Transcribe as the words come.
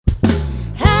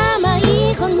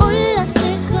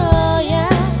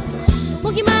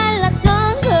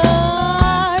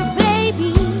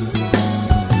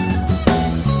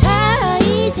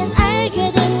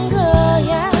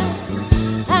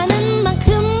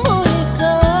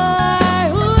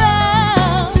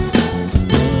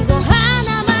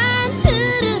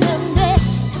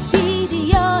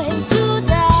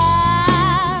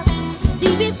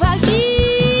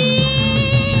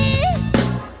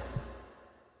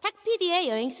탁피디의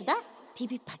여행수다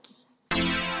디비파기.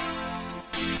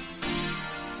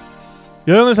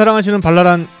 여행을 사랑하시는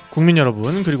발랄한 국민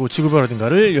여러분, 그리고 지구별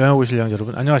어딘가를 여행하고 계실 여행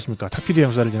여러분, 안녕하십니까. 탁피디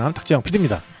여행수다를 진행하는 탁지영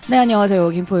PD입니다. 네, 안녕하세요.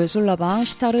 김포의 술라방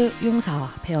시타르 용사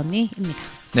배언니입니다.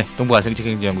 네, 동부아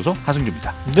정치경제연구소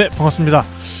하승주입니다. 네, 반갑습니다.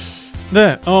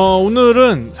 네,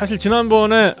 오늘은 사실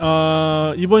지난번에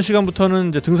이번 시간부터는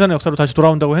이제 등산의 역사로 다시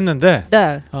돌아온다고 했는데,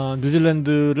 네.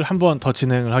 뉴질랜드를 한 번 더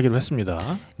진행을 하기로 했습니다.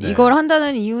 네. 이걸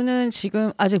한다는 이유는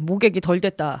지금 아직 모객이 덜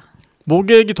됐다.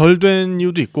 모객이 덜 된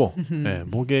이유도 있고, 네,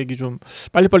 모객이 좀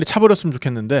빨리빨리 차버렸으면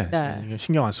좋겠는데, 네.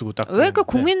 신경 안 쓰고 딱. 왜 그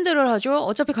고민들을 하죠?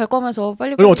 어차피 갈 거면서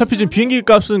빨리. 그리고 어차피 지금 비행기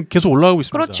값은 계속 올라가고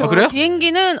있습니다. 그렇죠. 아, 그래요?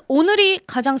 비행기는 오늘이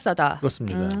가장 싸다.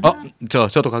 그렇습니다.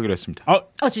 저도 가기로 했습니다.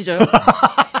 진짜요?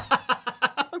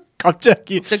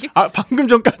 갑자기? 방금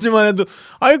전까지만 해도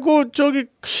아이고 저기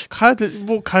가야 돼,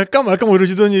 뭐 갈까 말까 뭐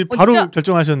이러시더니 바로 진짜?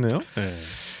 결정하셨네요. 네.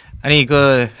 아니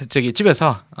저기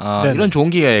집에서 이런 좋은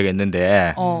기회가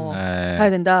있는데 가야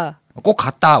된다. 꼭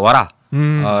갔다 와라.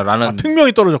 라는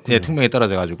특명이 떨어졌군요. 예, 특명이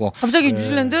떨어져가지고 갑자기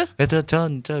뉴질랜드? 저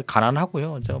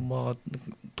가난하고요. 저 뭐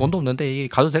돈도 없는데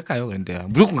가도 될까요? 그런데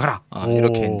무조건 가라.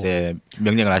 이렇게 이제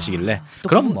명령을 하시길래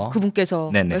그럼 뭐 그분께서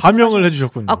네네. 하명을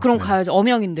해주셨군요. 그럼 네. 가야죠.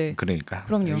 어명인데. 그러니까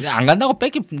그럼요. 안 간다고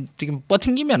지금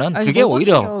버팅기면은 아니, 그게 뭐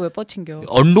오히려 버팅겨, 왜 버팅겨?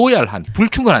 언로얄한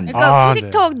불충분한 일. 그러니까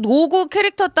캐릭터 노고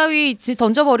캐릭터 따위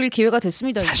던져버릴 기회가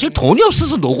됐습니다. 사실 돈이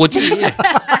없어서 노고지.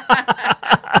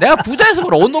 내가 부자에서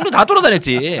뭘 온 동네 다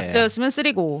돌아다녔지. 저였으면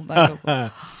쓰리고 말이라고.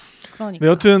 그러니까. 네,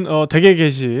 여튼 댁에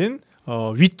계신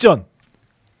윗전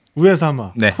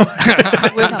우에사마 네.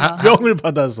 명을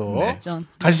받아서 네.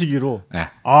 가시기로. 네.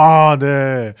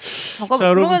 네. 잠깐만, 자,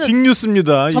 여러분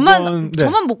빅뉴스입니다. 저만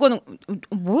못 가는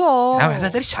뭐야? 야,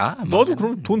 회사들이 차. 너도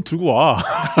그럼 돈 들고 와.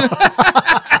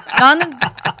 나는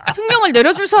특명을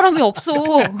내려줄 사람이 없어.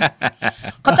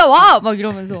 갔다 와, 막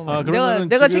이러면서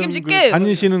내가 책임질게. 그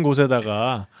다니시는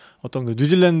곳에다가 어떤 그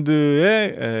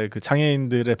뉴질랜드의 그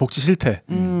장애인들의 복지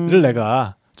실태를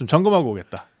내가 좀 점검하고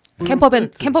오겠다.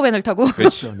 캠퍼밴을 타고.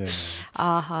 그렇죠. 네.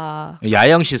 아하.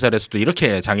 야영 시설에서도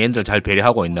이렇게 장애인들 잘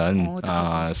배려하고 있는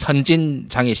선진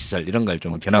장애 시설 이런 걸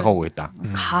좀 견학하고 있다.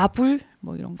 가불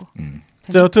뭐 이런 거.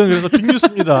 자, 여튼 그래서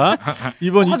빅뉴스입니다.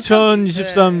 이번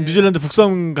 2023 뉴질랜드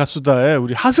북섬 가수다에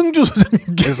우리 하승주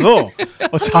소장님께서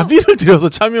자비를 들여서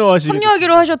참여하시게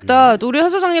참여하기로 하셨다. 또 우리 하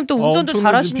소장님 또 운전도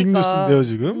잘하시니까. 빅뉴스인데요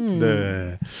지금.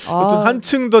 네. 여튼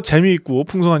한층 더 재미있고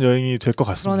풍성한 여행이 될 것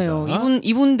같습니다. 그러네요.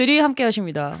 이분들이 함께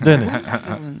하십니다. 네네.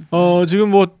 지금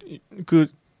뭐 그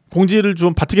공지를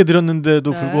좀 바트게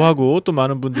드렸는데도 불구하고 또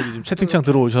많은 분들이 지금 채팅창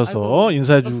들어오셔서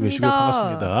인사해주고 계시고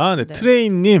반갑습니다. 네,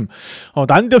 트레인님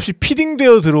난데없이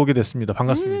피딩되어 들어오게 됐습니다.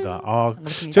 반갑습니다.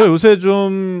 반갑습니다. 제가 요새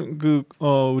좀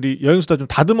우리 여행수다 좀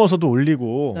다듬어서도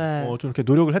올리고 좀 이렇게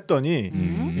노력을 했더니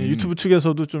유튜브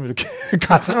측에서도 좀 이렇게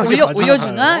가상하게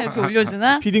올려주나 이렇게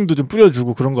올려주나 피딩도 좀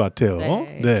뿌려주고 그런 것 같아요.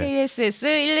 네. KSS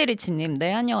 1127님,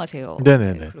 네 안녕하세요.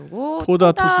 네네네. 네, 그리고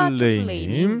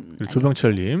포다토슬레이님,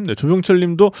 조병철님, 네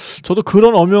조병철님도 저도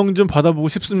그런 어명 좀 받아보고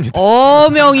싶습니다.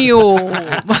 어명이요.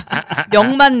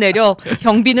 명만 내려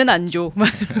경비는 안 줘.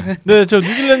 네, 저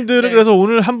뉴질랜드를 그래서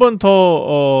오늘 한 번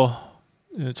더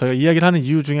저희가 이야기를 하는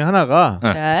이유 중에 하나가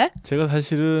제가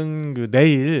사실은 그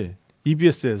내일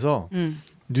EBS에서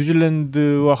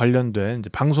뉴질랜드와 관련된 이제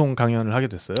방송 강연을 하게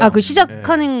됐어요. 그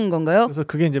시작하는 건가요? 그래서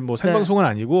그게 이제 뭐 생방송은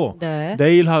아니고 네.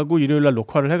 내일하고 일요일날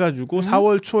녹화를 해가지고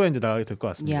 4월 초에 이제 나가게 될 것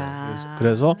같습니다.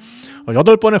 그래서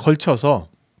 8번에 걸쳐서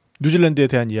뉴질랜드에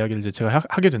대한 이야기를 이제 제가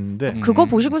하게 됐는데 그거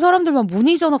보시고 사람들만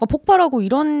문의 전화가 폭발하고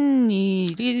이런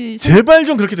일이 제발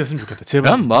좀 그렇게 됐으면 좋겠다.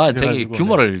 제발. 그럼 뭐 저기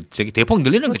규모를 저기 대폭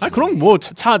늘리는 거지. 그럼 뭐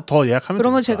차 더 예약하면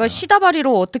그러면 되니까. 제가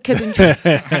시다바리로 어떻게든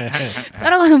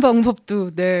따라가는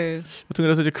방법도 네. 아무튼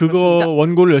그래서 이제 그거 그렇습니다.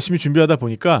 원고를 열심히 준비하다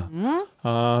보니까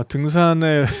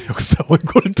등산의 역사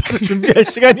원고를 따로 준비할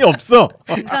시간이 없어.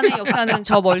 등산의 역사는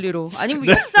저 멀리로. 아니 뭐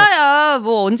역사야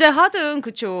뭐 언제 하든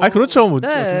그쵸. 그렇죠. 뭐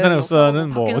등산의 역사는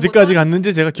뭐 어디까지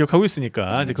갔는지 제가 기억하고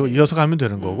있으니까 이제 그거 이어서 가면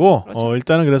되는 거고. 그렇죠.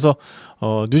 일단은 그래서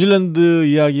뉴질랜드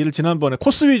이야기를 지난번에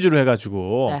코스 위주로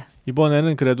해가지고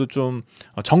이번에는 그래도 좀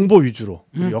정보 위주로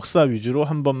역사 위주로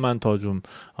한 번만 더 좀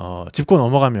짚고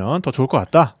넘어가면 더 좋을 것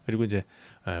같다. 그리고 이제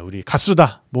우리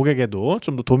가수다 목에게도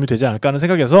좀 더 도움이 되지 않을까 하는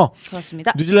생각에서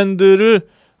좋았습니다. 뉴질랜드를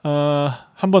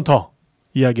한 번 더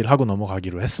이야기를 하고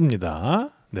넘어가기로 했습니다.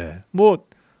 네, 뭐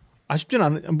아쉽진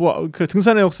않은 뭐 그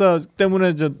등산의 역사 때문에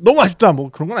이제 너무 아쉽다 뭐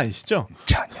그런 건 아니시죠?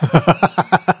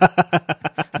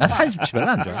 난 사실 별로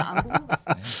안 좋아. 안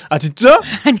궁금했어요. 아 진짜?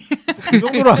 아니 그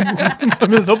정도로 안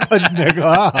궁금하면서 빠진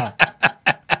내가.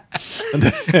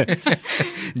 네.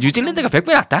 뉴질랜드가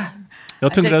 100배 낫다.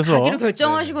 여튼 그래서 가기로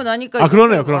결정하시고 나니까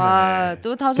그러네요.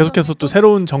 또 다소 계속해서 또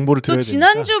새로운 정보를 들어야 또 되니까.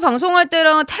 지난주 방송할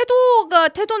때랑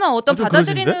태도나 어떤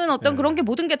받아들이는 어떤 그런 게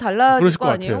모든 게 달라질 거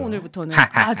아니에요. 같아요. 오늘부터는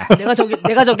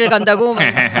내가 저길 간다고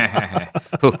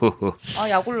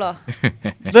약올라.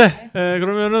 네,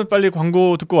 그러면은 빨리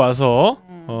광고 듣고 와서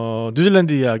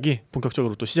뉴질랜드 이야기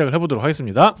본격적으로 또 시작을 해보도록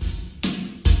하겠습니다.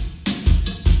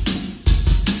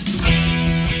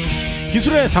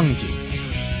 기술의 상징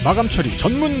마감 처리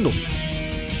전문 노비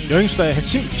여행수다의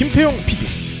핵심 김태용 PD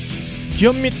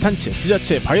기업 및 단체,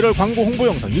 지자체, 바이럴 광고 홍보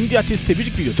영상, 인디 아티스트의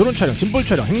뮤직비디오, 드론 촬영, 짐볼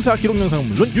촬영, 행사 기록 영상은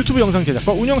물론 유튜브 영상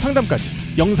제작과 운영 상담까지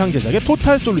영상 제작의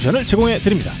토탈 솔루션을 제공해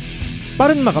드립니다.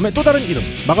 빠른 마감의 또 다른 이름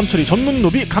마감 처리 전문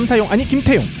노비 감사용 아니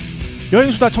김태용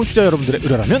여행수다 청취자 여러분들의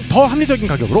의뢰라면 더 합리적인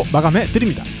가격으로 마감해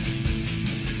드립니다.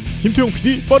 김태용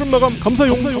PD 빠른 마감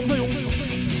감사용.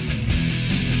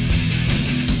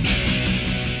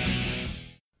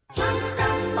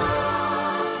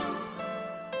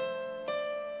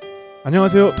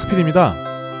 안녕하세요,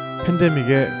 탁PD입니다.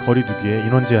 팬데믹의 거리두기에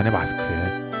인원 제한의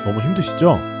마스크에 너무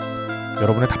힘드시죠?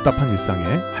 여러분의 답답한 일상에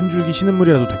한 줄기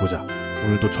신음물이라도 되고자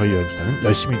오늘도 저희 여행수다는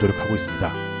열심히 노력하고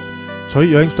있습니다.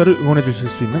 저희 여행수다를 응원해 주실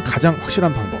수 있는 가장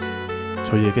확실한 방법,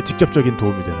 저희에게 직접적인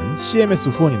도움이 되는 CMS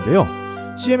후원인데요.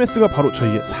 CMS가 바로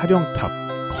저희의 사령탑,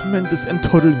 커맨드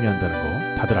센터를 의미한다는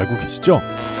거 다들 알고 계시죠?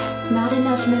 Not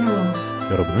enough minerals.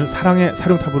 여러분을 사랑의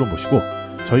사령탑으로 모시고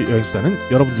저희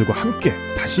여행수다는 여러분들과 함께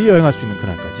다시 여행할 수 있는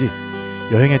그날까지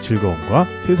여행의 즐거움과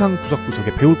세상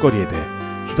구석구석의 배울거리에 대해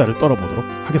수다를 떨어보도록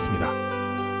하겠습니다.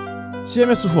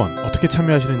 CMS 후원 어떻게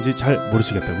참여하시는지 잘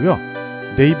모르시겠다고요?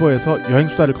 네이버에서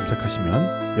여행수다를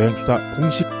검색하시면 여행수다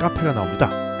공식 카페가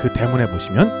나옵니다. 그 대문에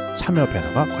보시면 참여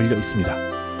배너가 걸려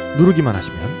있습니다. 누르기만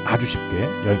하시면 아주 쉽게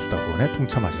여행수다 후원에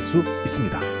동참하실 수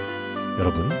있습니다.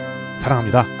 여러분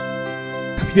사랑합니다.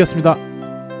 탁PD였습니다.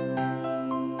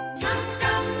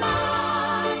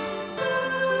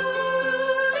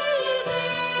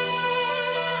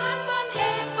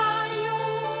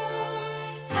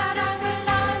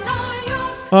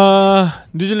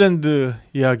 뉴질랜드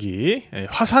이야기,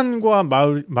 화산과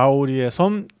마오리의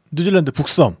섬 뉴질랜드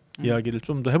북섬 이야기를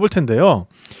좀 더 해볼 텐데요.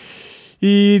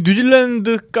 이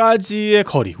뉴질랜드까지의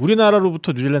거리,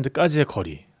 우리나라로부터 뉴질랜드까지의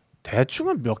거리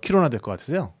대충은 몇 킬로나 될 것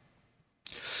같으세요?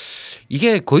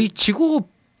 이게 거의 지구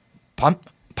반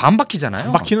바퀴잖아요.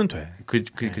 한 바퀴는 돼.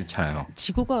 그렇잖아요.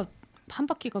 지구가 한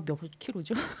바퀴가 몇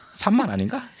킬로죠? 3만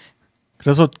아닌가?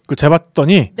 그래서 그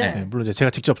재봤더니 네. 물론 이제 제가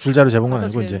직접 줄자로 재본 건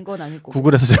가서 아니고 이제 건 아니고.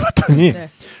 구글에서 재봤더니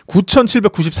네.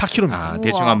 9,794km.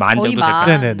 대충 한 만 거의 정도 될까?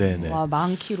 네네네. 와,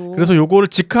 만 킬로. 그래서 요거를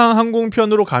직항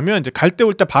항공편으로 가면 이제 갈 때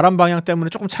올 때 바람 방향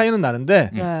때문에 조금 차이는 나는데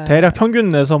네. 대략 평균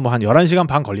내서 뭐 한 11시간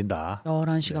반 걸린다.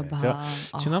 11시간 네, 반. 제가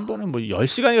지난번에 뭐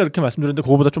 10시간인가 그렇게 말씀드렸는데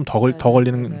그거보다 좀 더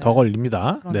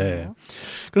걸립니다. 그러네요. 네.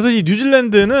 그래서 이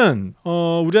뉴질랜드는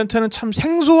우리한테는 참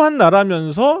생소한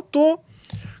나라면서 또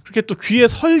그렇게 또 귀에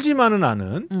설지만은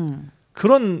않은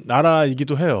그런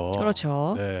나라이기도 해요.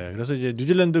 그렇죠. 네. 그래서 이제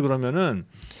뉴질랜드 그러면은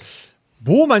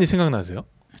뭐 많이 생각나세요?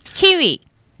 키위.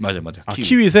 맞아.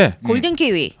 키위새. 골든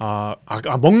키위.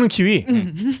 먹는 키위.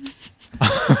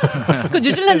 그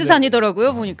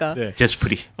뉴질랜드산이더라고요 보니까. 네.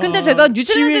 제스프리. 근데 제가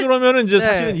뉴질랜드 키위 그러면은 이제 네.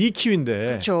 사실은 이 키위인데.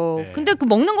 그렇죠. 네. 근데 그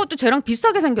먹는 것도 쟤랑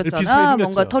비슷하게 생겼잖아. 비슷하게 생겼죠.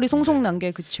 뭔가 털이 송송 난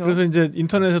게 그렇죠. 그래서 이제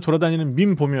인터넷에 돌아다니는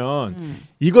밈 보면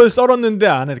이걸 썰었는데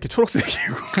안에 이렇게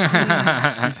초록색이고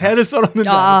이 새를 썰었는데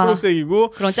안에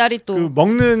초록색이고 그런 짤이 또 그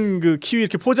먹는 그 키위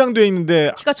이렇게 포장되어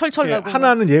있는데 피가 철철 나고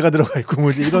하나는 얘가 들어가 있고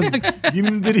뭐 이제 이런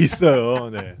밈들이 있어요.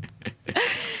 네.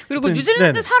 그리고 아무튼,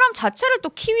 뉴질랜드 네네. 사람 자체를 또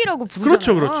키위라고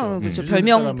부르잖아요. 그렇죠.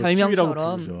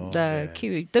 별명처럼. 네,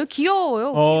 키위. 되게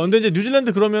귀여워요. 근데 이제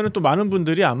뉴질랜드 그러면은 또 많은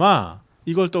분들이 아마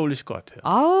이걸 떠올리실 것 같아요.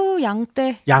 아우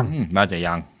양떼. 양. 맞아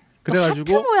양. 그래가지고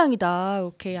하트 모양이다.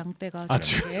 이렇게 양떼가.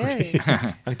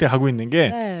 양떼 하고 있는 게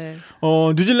네.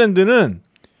 뉴질랜드는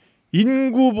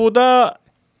인구보다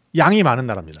양이 많은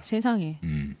나라입니다. 세상에.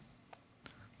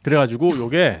 그래가지고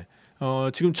요게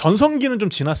지금 전성기는 좀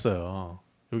지났어요.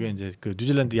 요게 이제 그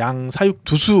뉴질랜드 양 사육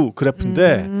두수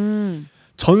그래프인데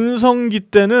전성기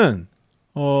때는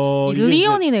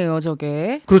밀리언이네요,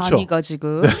 저게. 그렇죠. 단위가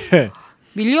지금. 네.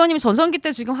 밀리언이면 전성기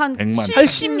때 지금 한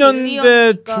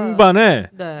 80년대 중반에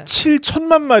네.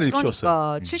 7천만 마리를 그러니까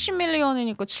키웠어요.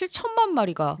 70밀리언이니까 7천만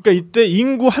마리가. 그러니까 이때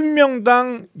인구 한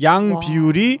명당 양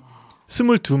비율이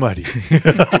 22마리.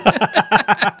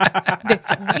 근데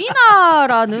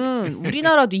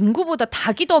우리나라도 인구보다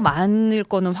닭이 더 많을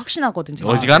거는 확신하거든요.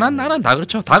 어지간한 나라는 다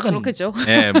그렇죠. 닭은 그렇겠죠.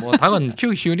 예, 뭐 닭은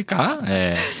키우기 쉬우니까.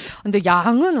 예. 근데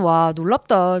양은 와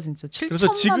놀랍다 진짜. 7천만 그래서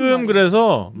지금 마리.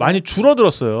 그래서 많이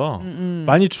줄어들었어요.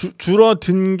 많이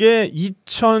줄어든 게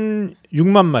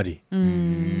 2,006만 마리.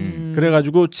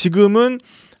 그래가지고 지금은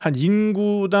한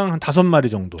인구당 한 5마리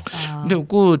정도. 근데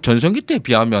그 전성기 때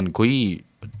비하면 거의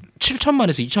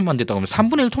 7천만에서 2천만 됐다고 하면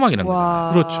 3분의 1 토막이 납니다.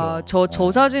 와, 그렇죠.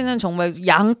 저 사진은 정말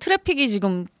양 트래픽이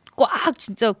지금 꽉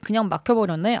진짜 그냥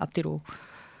막혀버렸네 앞뒤로.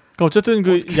 그러니까 어쨌든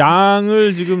그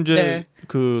양을 지금 이제 네.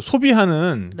 그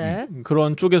소비하는 네.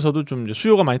 그런 쪽에서도 좀 이제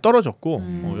수요가 많이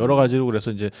떨어졌고 여러 가지로 그래서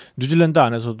이제 뉴질랜드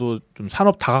안에서도 좀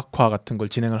산업 다각화 같은 걸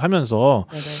진행을 하면서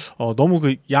너무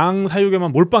그 양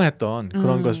사육에만 몰빵했던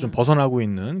그런 것에서 좀 벗어나고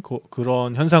있는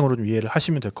그런 현상으로 좀 이해를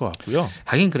하시면 될 것 같고요.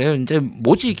 하긴 그래요. 이제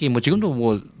모직이 뭐 지금도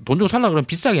뭐 돈 주고 살라 그러면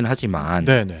비싸긴 하지만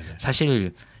네네.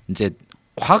 사실 이제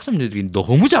화학섬유들이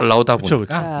너무 잘 나오다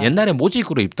보니까 그쵸. 옛날에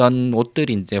모직으로 입던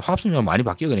옷들이 이제 화학섬유가 많이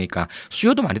바뀌고 그러니까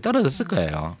수요도 많이 떨어졌을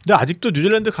거예요. 근데 아직도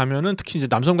뉴질랜드 가면은 특히 이제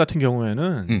남성 같은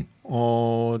경우에는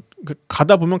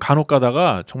가다 보면 간혹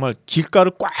가다가 정말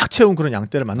길가를 꽉 채운 그런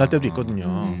양떼를 만날 때도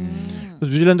있거든요.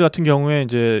 그래서 뉴질랜드 같은 경우에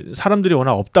이제 사람들이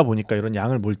워낙 없다 보니까 이런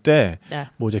양을 몰 때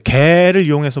뭐 이제 개를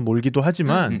이용해서 몰기도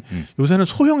하지만 요새는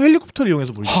소형 헬리콥터를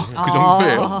이용해서 몰기도 해요. 그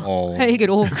정도예요.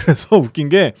 헬기로. 그래서 웃긴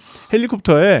게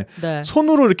헬리콥터에 네.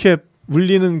 손으로 이렇게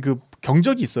물리는 그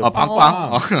경적이 있어요.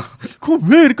 빵빵. 그거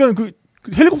왜 그러니까 그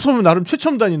헬리콥터는 나름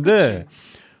최첨단인데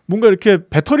뭔가 이렇게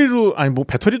배터리로 아니 뭐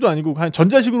배터리도 아니고 그냥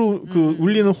전자식으로 그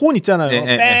울리는 혼 있잖아요.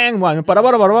 뺑 뭐 아니면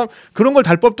빠라바라바라 그런 걸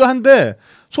달 법도 한데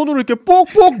손으로 이렇게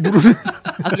뽁뽁 누르는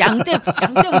양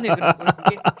때문에 그런 거.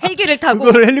 헬기를 타고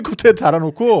그걸 헬리콥터에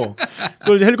달아놓고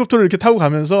그걸 이제 헬리콥터를 이렇게 타고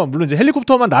가면서 물론 이제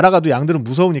헬리콥터만 날아가도 양들은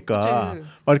무서우니까 그치.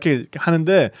 막 이렇게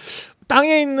하는데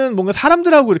땅에 있는 뭔가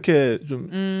사람들하고 이렇게 좀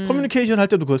커뮤니케이션 할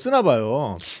때도 그걸 쓰나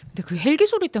봐요. 근데 그 헬기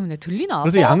소리 때문에 들리나?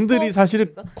 그래서 양들이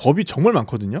사실 겁이 정말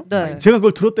많거든요. 네. 제가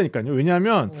그걸 들었다니까요.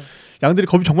 왜냐하면 양들이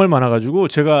겁이 정말 많아가지고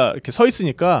제가 이렇게 서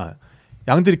있으니까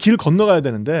양들이 길 건너가야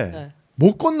되는데 네.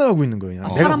 못 건너가고 있는 거예요.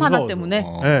 내가 사람 하나 무서워서. 때문에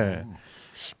네.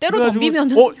 때로 그래가지고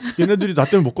덤비면은 얘네들이 나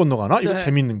때문에 못 건너가나? 이거 네.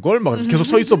 재밌는 걸 막 계속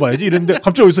서 있어봐야지 이랬는데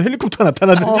갑자기 어디서 헬리콥터가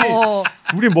나타나더니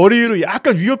우리 머리 위로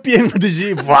약간 위협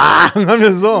비행하듯이 왕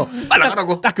하면서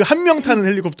빨라가라고. 딱 그 한 명 타는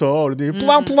헬리콥터 그런데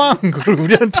뿌왕뿌왕 그걸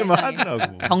우리한테만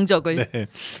하더라고. 경적을. 네.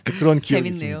 그런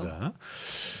기억이 재밌네요. 있습니다.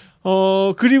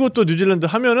 그리고 또 뉴질랜드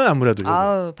하면은 아무래도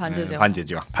아우 반제죠.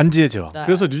 반제죠. 반지의 제왕. 네.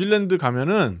 그래서 뉴질랜드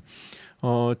가면은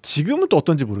지금은 또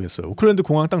어떤지 모르겠어요. 오클랜드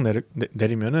공항 딱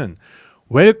내리면은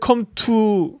웰컴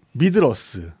투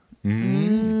미들어스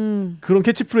그런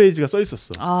캐치프레이즈가 써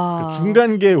있었어. 그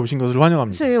중간계에 오신 것을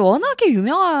환영합니다. 그치, 워낙에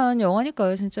유명한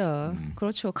영화니까요, 진짜.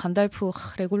 그렇죠. 간달프,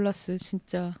 레골라스,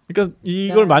 진짜. 그러니까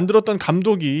이걸 네. 만들었던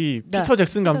감독이 네. 피터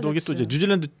잭슨 감독이 잭슨. 또 이제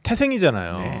뉴질랜드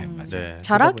태생이잖아요. 네, 맞아요. 네,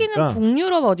 자라기는 그러다 보니까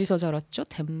북유럽 어디서 자랐죠?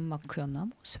 덴마크였나? 뭐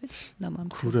스웨덴?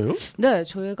 그래요? 네,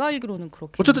 저희가 알기로는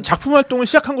그렇게. 어쨌든 작품 활동을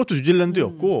시작한 것도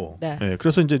뉴질랜드였고, 네. 네,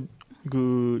 그래서 이제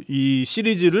이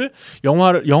시리즈를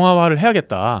영화화를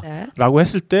해야겠다라고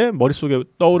했을 때 머릿속에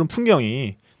떠오른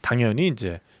풍경이 당연히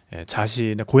이제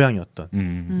자신의 고향이었던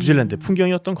뉴질랜드의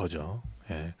풍경이었던 거죠.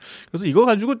 예. 그래서 이거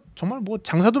가지고 정말 뭐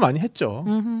장사도 많이 했죠.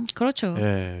 그렇죠.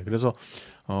 예. 그래서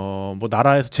뭐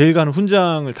나라에서 제일 가는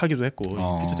훈장을 타기도 했고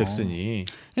피터 잭슨이.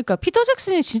 그러니까 피터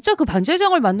잭슨이 진짜 그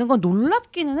반제장을 만든 건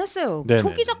놀랍기는 했어요. 네네.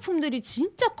 초기 작품들이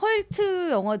진짜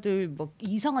컬트 영화들, 뭐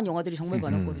이상한 영화들이 정말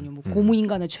많았거든요. 뭐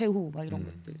고무인간의 최후 막 이런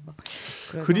것들. 막.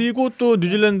 그리고 또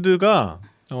뉴질랜드가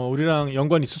우리랑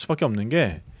연관이 있을 수밖에 없는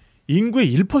게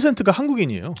인구의 1%가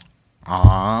한국인이에요.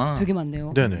 되게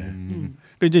많네요. 네네.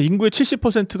 그러니까 이제 인구의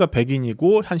 70%가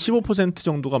백인이고 한 15%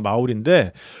 정도가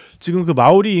마오리인데 지금 그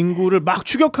마오리 인구를 막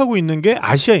추격하고 있는 게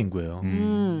아시아 인구예요.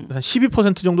 한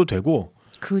 12% 정도 되고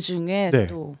그 중에 네.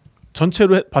 또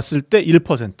전체로 봤을 때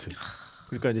 1%.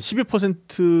 그러니까 이제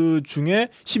 12% 중에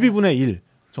 12분의 1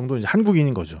 정도 이제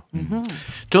한국인인 거죠.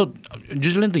 저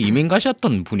뉴질랜드 이민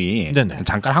가셨던 분이 네네.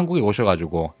 잠깐 한국에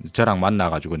오셔가지고 저랑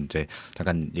만나가지고 이제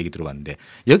잠깐 얘기 들어봤는데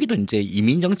여기도 이제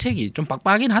이민 정책이 좀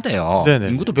빡빡하긴 하대요. 네네.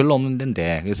 인구도 별로 없는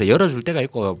데인데 그래서 열어줄 때가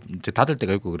있고 이제 닫을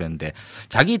때가 있고 그랬는데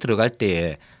자기 들어갈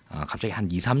때 갑자기 한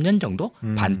 2, 3년 정도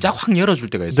반짝 확 열어줄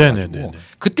때가 있어가지고 네네네네.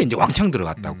 그때 이제 왕창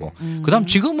들어갔다고. 그다음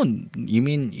지금은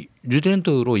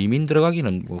뉴질랜드로 이민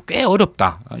들어가기는 뭐 꽤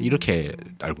어렵다 이렇게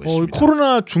알고 있습니다.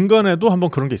 코로나 중간에도 한번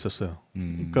그런 게 있었어요.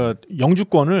 그러니까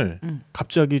영주권을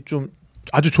갑자기 좀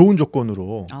아주 좋은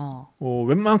조건으로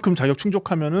웬만큼 자격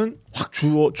충족하면은 확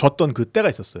줬던 그 때가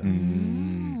있었어요.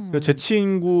 그래서 제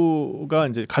친구가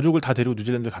이제 가족을 다 데리고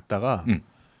뉴질랜드 갔다가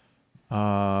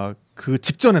그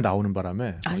직전에 나오는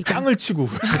바람에 아이고. 짱을 치고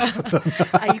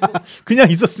아이고.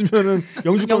 그냥 있었으면은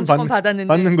영주권 받았는데.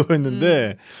 받는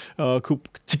거였는데 그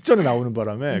직전에 나오는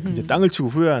바람에 굉장히 땅을 치고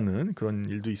후회하는 그런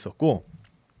일도 있었고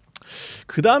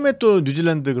그 다음에 또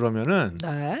뉴질랜드 그러면은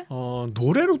네.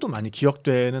 노래로도 많이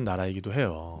기억되는 나라이기도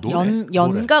해요.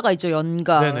 연가가 있죠.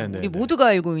 연가. 네네네네. 우리 모두가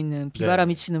알고 있는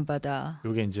비바람이 치는 바다.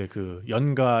 요게 이제 그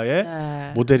연가의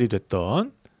네. 모델이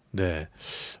됐던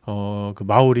그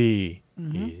마오리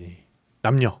이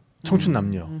남녀 청춘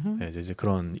남녀 이제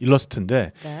그런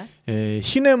일러스트인데 네.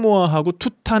 히네모아하고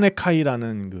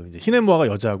투타네카이라는 그 이제 히네모아가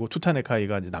여자고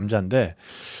투타네카이가 이제 남자인데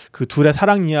그 둘의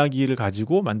사랑 이야기를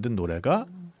가지고 만든 노래가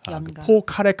그 포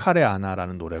카레 카레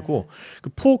아나라는 노래고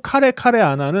그 포 카레 카레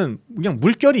아나는 그냥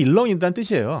물결이 일렁인다는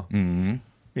뜻이에요.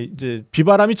 이제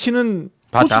비바람이 치는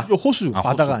바다? 호수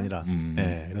바다가 호수. 아니라.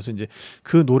 예. 그래서 이제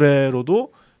그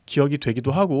노래로도 기억이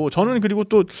되기도 하고 저는 그리고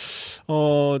또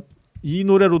이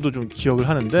노래로도 좀 기억을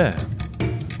하는데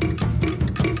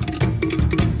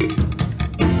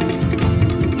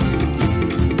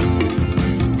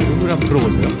이 노래 한번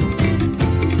들어보세요.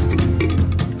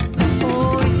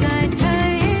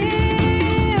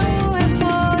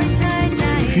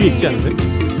 귀에 있지 않으세요?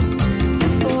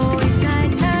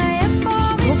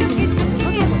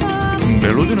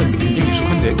 멜로디는 굉장히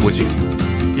익숙한데 뭐지?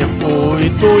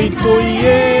 예뽀이 또이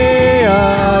또이예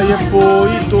아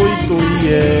예뽀이 또이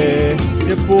또이예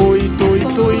예뽀이 또이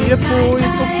또이 예뽀이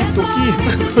토끼 토끼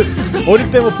어릴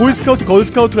때 뭐 보이스카우트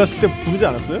걸스카우트 갔을 때 부르지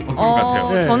않았어요?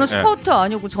 같아요. 네. 저는 스카우트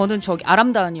아니고 저는 저기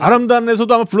아람단이요.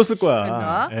 아람단에서도 아마 불렀을 거야.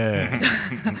 그랬나? 예.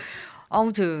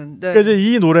 아무튼 네. 그러니까 이제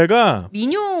이 노래가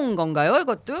민용 건가요?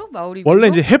 이것도 마오리 원래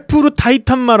민요? 이제 헤푸루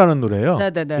타이탄마라는 노래예요.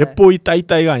 네네네. 예뽀이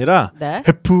따이따이가 아니라 네.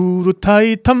 헤푸루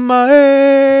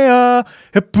타이탄마에야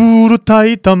헤푸루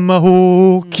타이탄마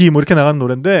호키 뭐 이렇게 나가는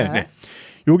노래인데 네.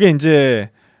 요게 이제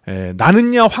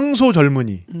나는야 황소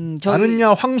젊은이,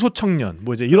 나는야 황소 청년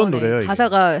뭐 이제 이런 노래예요. 이게.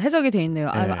 가사가 해석이 돼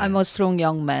있네요. 네. I'm a strong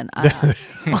young man.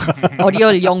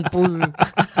 어리얼 영불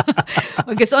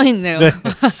이렇게 써 있네요. 네.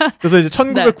 그래서 이제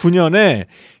 1909년에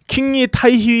킹리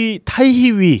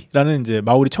타이히위라는 이제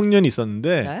마오리 청년이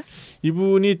있었는데 네.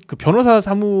 이분이 그 변호사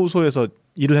사무소에서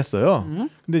일을 했어요.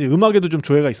 근데 이제 음악에도 좀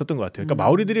조예가 있었던 것 같아요. 그러니까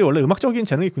마오리들이 원래 음악적인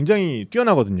재능이 굉장히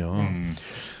뛰어나거든요.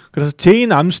 그래서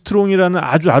제인 암스트롱이라는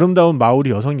아주 아름다운 마오리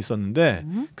여성이 있었는데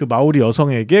그 마오리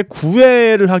여성에게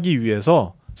구애를 하기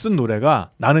위해서 쓴 노래가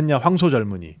나는야 황소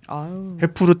젊은이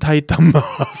헤푸르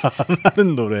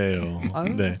타이탄마라는 노래예요.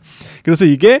 아유. 네. 그래서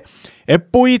이게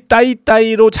에뽀이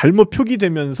따이따이로 잘못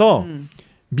표기되면서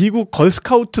미국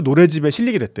걸스카우트 노래집에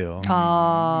실리게 됐대요.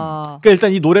 그러니까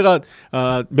일단 이 노래가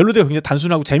멜로디가 굉장히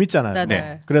단순하고 재밌잖아요.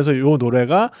 네. 그래서 이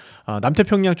노래가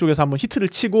남태평양 쪽에서 한번 히트를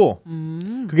치고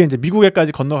그게 이제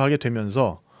미국에까지 건너가게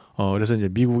되면서 그래서 이제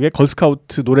미국의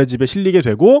걸스카우트 노래집에 실리게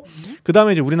되고 그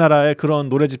다음에 이제 우리나라에 그런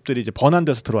노래집들이 이제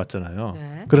번안돼서 들어왔잖아요.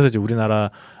 네. 그래서 이제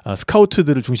우리나라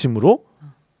스카우트들을 중심으로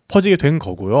퍼지게 된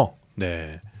거고요.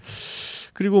 네.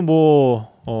 그리고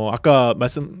뭐 아까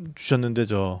말씀 주셨는데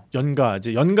저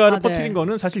연가를 퍼뜨린 네.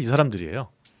 거는 사실 이 사람들이에요.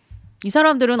 이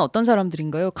사람들은 어떤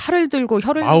사람들인가요? 칼을 들고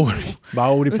혀를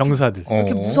마오리 병사들.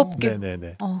 이렇게 무섭게.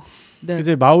 네네네. 네.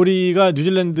 이제 마오리가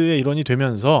뉴질랜드의 일원이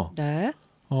되면서 네.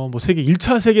 뭐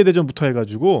 2차 세계 대전부터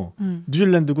해가지고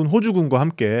뉴질랜드군, 호주군과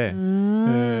함께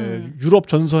유럽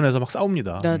전선에서 막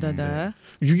싸웁니다. 네네네.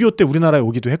 6.25 때 우리나라에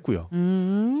오기도 했고요.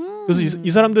 그래서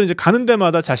이 사람들은 이제 가는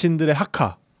데마다 자신들의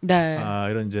하카, 네.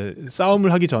 이런 이제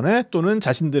싸움을 하기 전에 또는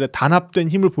자신들의 단합된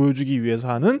힘을 보여주기 위해서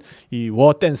하는 이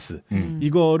워 댄스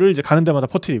이거를 이제 가는 데마다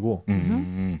퍼뜨리고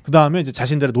그 다음에 이제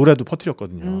자신들의 노래도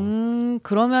퍼뜨렸거든요.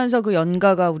 그러면서 그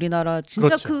연가가 우리나라 진짜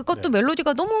그렇죠. 그것도 네.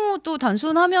 멜로디가 너무 또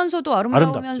단순하면서도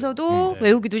아름다우면서도 네.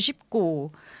 외우기도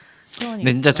쉽고. 그러니까.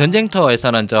 근데 진짜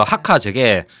전쟁터에서는 저 하카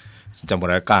저게 진짜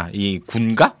뭐랄까 이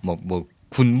군가 뭐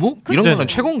군무 이런 네네. 거는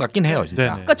최고인 것 같긴 해요 진짜.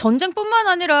 네네. 그러니까 전쟁뿐만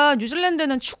아니라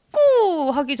뉴질랜드는 축구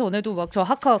하기 전에도 막 저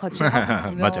하카 같이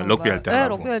하고 맞아, 럭비 할 때 하고.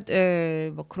 럭비 할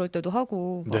때 막 그럴 때도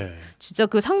하고 막 네. 진짜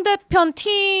그 상대편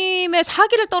팀의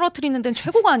사기를 떨어뜨리는 데는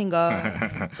최고가 아닌가.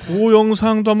 그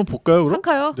영상도 한번 볼까요, 그럼?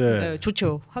 하카요? 네. 네,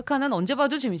 좋죠. 하카는 언제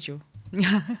봐도 재밌죠.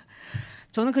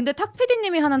 저는 근데 탁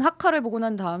PD님이 하는 하카를 보고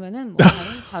난 다음에는 뭐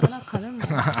다른 하카는 뭐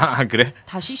그래?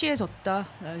 다 시시해졌다.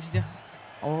 나 진짜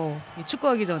이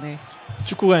축구하기 전에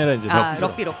축구가 아니라 이제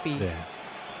럭비. 네.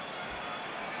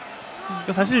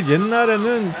 그러니까 사실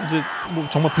옛날에는 이제 뭐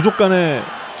정말 부족 간의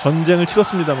전쟁을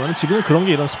치렀습니다만 지금은 그런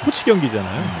게 이런 스포츠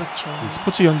경기잖아요. 그렇죠. 이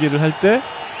스포츠 경기를 할 때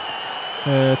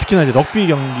특히나 이제 럭비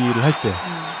경기를 할 때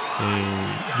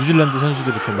뉴질랜드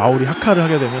선수들이 이렇게 마오리 하카를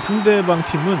하게 되면 상대방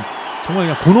팀은 정말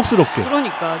그냥 곤혹스럽게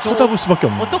그러니까 쳐다볼 수밖에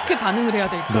없는. 어떻게 반응을 해야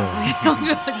될까 네. 이런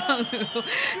표정으로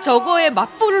저거에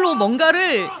맞불로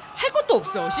뭔가를 할 것도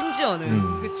없어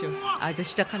심지어는 그렇죠. 아 이제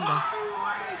시작한다.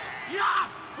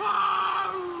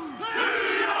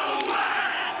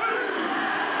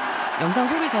 영상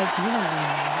소리 잘 들리나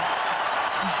모르겠네.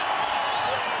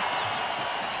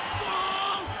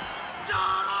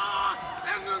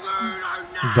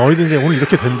 너희들 이제 오늘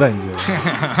이렇게 된다 이제.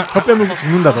 혀 빼물고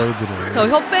죽는다 너희들은. 저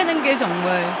혀 빼는 게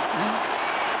정말.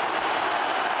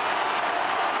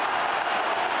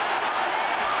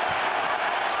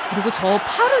 그리고 저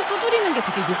팔을 두드리는 게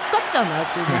되게 욕 같잖아.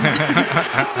 또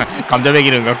감자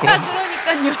먹이는 것 같고. 아,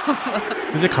 그러니까요.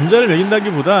 이제 감자를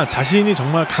먹인다기보다 자신이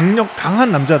정말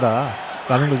강한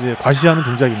남자다라는 걸 이제 과시하는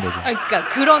동작인 거죠. 아, 그러니까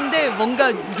그런데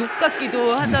뭔가 욕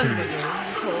같기도 하다는 거죠.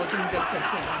 저 동작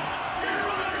자체가.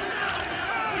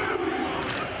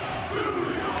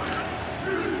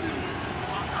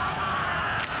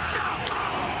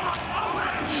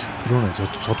 그러네.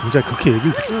 저 동작 그렇게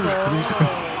얘기를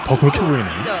들으니까 더 그렇게 보이네.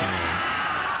 진짜.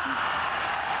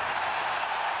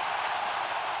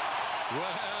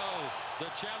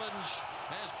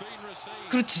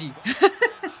 그렇지.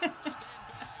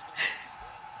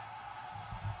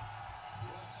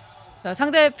 자,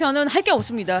 상대편은 할 게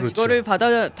없습니다. 그렇죠. 이거를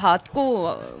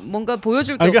받고 뭔가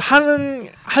보여줄 게. 아, 그러니까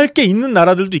할 게 있는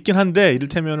나라들도 있긴 한데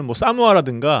이를테면 뭐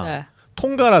사모아라든가 네.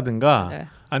 tonga라든가 네.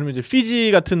 아니면 이제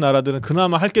피지 같은 나라들은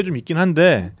그나마 할 게 좀 있긴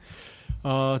한데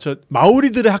저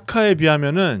마오리들의 하카에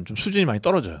비하면은 좀 수준이 많이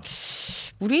떨어져요.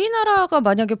 우리나라가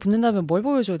만약에 붙는다면 뭘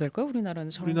보여줘야 될까요? 우리나라는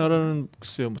우리나라는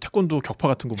글쎄요, 뭐 태권도 격파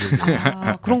같은 거 보여주고.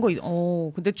 아, 그런 거.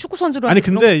 근데 축구 선수로 아니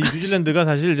근데 이 뉴질랜드가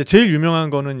사실 이제 제일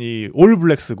유명한 거는 이 올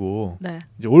블랙스고 네.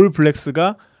 이제 올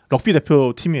블랙스가 럭비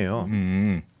대표 팀이에요.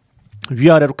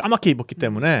 위아래로 까맣게 입었기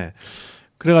때문에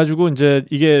그래가지고 이제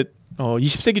이게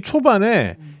 20세기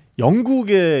초반에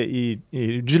영국의 이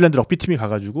뉴질랜드 럭비 팀이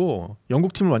가가지고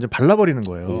영국 팀을 완전 발라버리는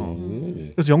거예요.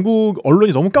 그래서 영국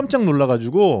언론이 너무 깜짝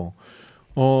놀라가지고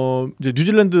이제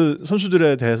뉴질랜드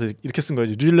선수들에 대해서 이렇게 쓴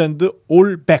거예요. 뉴질랜드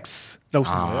올 백스라고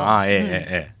쓴 거예요.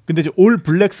 예. 근데 이제 올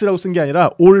블랙스라고 쓴 게 아니라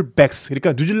올 백스.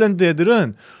 그러니까 뉴질랜드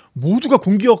애들은 모두가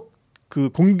공격수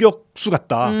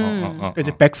같다. 그러니까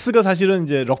이제 백스가 사실은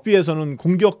이제 럭비에서는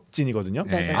공격진이거든요.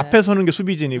 네. 앞에 서는 게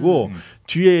수비진이고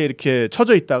뒤에 이렇게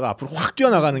쳐져 있다가 앞으로 확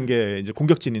뛰어나가는 게 이제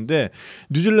공격진인데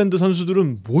뉴질랜드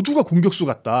선수들은 모두가 공격수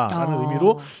같다라는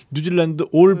의미로 뉴질랜드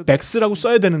올 백스라고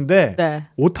써야 되는데 네.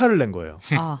 오타를 낸 거예요.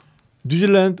 아.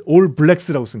 뉴질랜드 올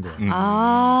블랙스라고 쓴 거예요.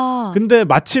 근데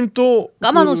마침 또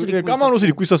까만 옷을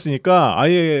입고 있었으니까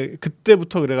아예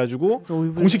그때부터 그래가지고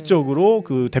공식적으로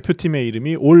그 대표팀의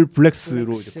이름이 올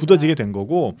블랙스로 이제 굳어지게 된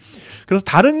거고, 그래서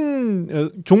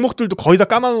다른 종목들도 거의 다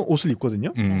까만 옷을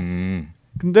입거든요.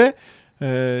 근데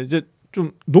이제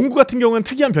좀 농구 같은 경우는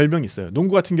특이한 별명이 있어요.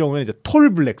 농구 같은 경우는 이제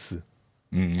톨 블랙스.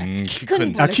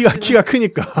 키가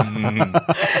크니까.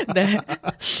 네.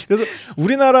 그래서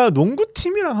우리나라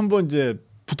농구팀이랑 한번 이제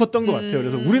붙었던 것 같아요.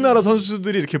 그래서 우리나라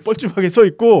선수들이 이렇게 뻘쭘하게 서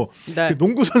있고 네. 그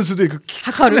농구 선수들이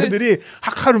애들이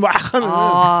하카를 막 하는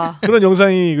그런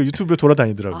영상이 유튜브에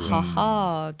돌아다니더라고요.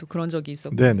 아하, 또 그런 적이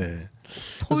있었고. 네네.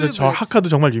 그래서 저 하카도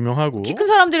정말 유명하고. 키 큰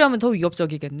사람들이 하면 더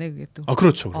위협적이겠네, 그게 또.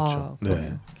 그렇죠.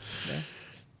 네.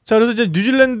 자, 그래서 이제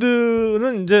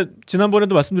뉴질랜드는 이제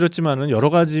지난번에도 말씀드렸지만은 여러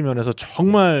가지 면에서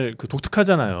정말 그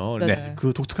독특하잖아요. 네.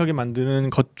 그 독특하게 만드는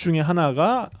것 중에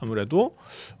하나가 아무래도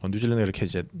뉴질랜드가 이렇게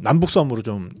이제 남북섬으로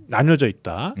좀 나뉘어져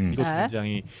있다. 이것도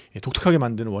굉장히 독특하게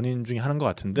만드는 원인 중에 하나인 것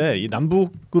같은데, 이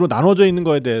남북으로 나눠져 있는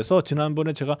거에 대해서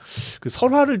지난번에 제가 그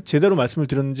설화를 제대로 말씀을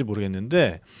드렸는지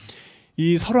모르겠는데,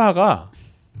 이 설화가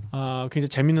굉장히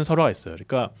재밌는 설화가 있어요.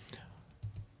 그러니까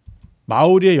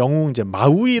마오리의 영웅 이제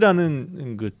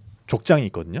마우이라는 그 족장이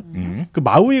있거든요. 그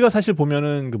마우이가 사실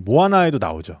보면은 그 모아나에도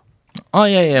나오죠.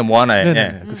 예,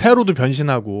 모아나에. 그 새로도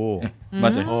변신하고.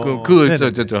 맞아요. 그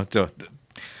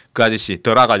아저씨,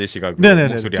 더락 아저씨가 그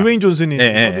목소리야. 드웨인 존슨이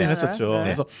섭외했었죠.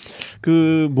 그래서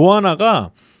그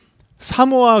모아나가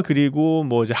사모아 그리고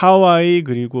뭐 이제 하와이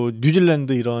그리고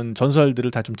뉴질랜드 이런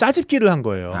전설들을 다 좀 짜집기를 한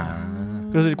거예요.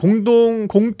 그래서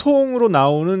공통으로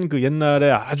나오는 그 옛날에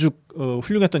아주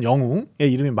훌륭했던 영웅의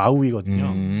이름이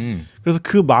마우이거든요. 그래서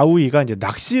그 마우이가 이제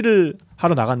낚시를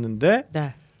하러 나갔는데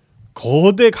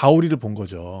거대 가오리를 본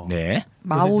거죠. 네.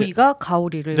 마우이가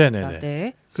가오리를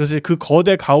네. 그래서 그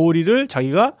거대 가오리를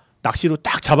자기가 낚시로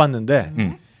딱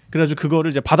잡았는데 그래가지고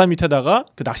그거를 이제 바다 밑에다가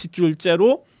그 낚싯줄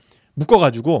째로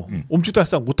묶어가지고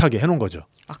옴쭉달싹 못하게 해놓은 거죠.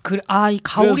 이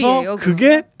가오리예요. 그래서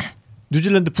그게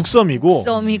뉴질랜드 북섬이고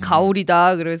북섬이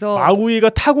가오리다. 그래서 마우이가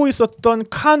타고 있었던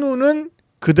카누는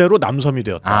그대로 남섬이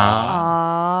되었다.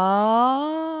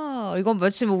 이건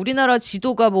마치 뭐 우리나라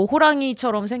지도가 뭐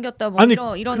호랑이처럼 생겼다 뭐 아니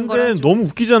이런 근데 거랑 너무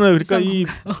웃기잖아요. 그러니까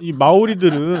이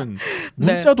마오리들은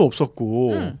네. 문자도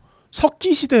없었고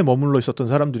석기 시대에 머물러 있었던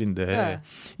사람들인데 네.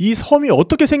 이 섬이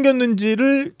어떻게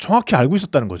생겼는지를 정확히 알고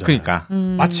있었다는 거잖아요. 그러니까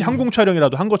마치 항공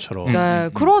촬영이라도 한 것처럼. 네,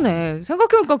 그러네.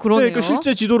 생각해보니까 그러네요. 네, 그러니까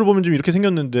실제 지도를 보면 좀 이렇게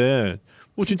생겼는데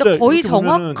뭐 진짜 진짜 거의 이렇게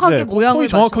보면은, 정확하게 모양을 거의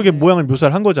정확하게 맞췄네. 모양을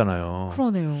묘사를 한 거잖아요.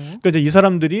 그러네요. 그러니까 이제 이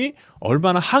사람들이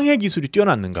얼마나 항해 기술이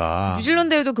뛰어났는가.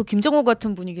 뉴질랜드에도 그 김정호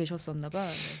같은 분이 계셨었나 봐.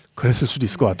 그랬을 수도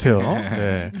있을 것 같아요.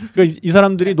 네. 그러니까 이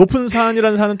사람들이 높은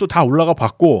산이라는 산은 또 다 올라가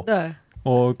봤고 네.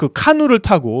 그 카누를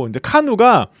타고 근데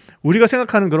카누가 우리가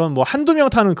생각하는 그런 뭐 한두 명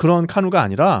타는 그런 카누가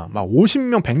아니라 막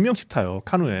 50명, 100명씩 타요.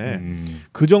 카누에.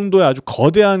 그 정도의 아주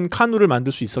거대한 카누를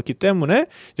만들 수 있었기 때문에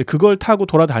이제 그걸 타고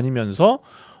돌아다니면서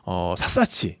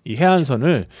샅샅이 이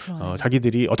해안선을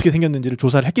자기들이 어떻게 생겼는지를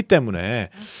조사를 했기 때문에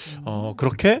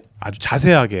그렇게 아주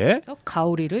자세하게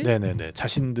가오리를 네네네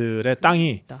자신들의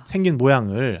땅이 생긴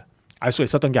모양을 알 수가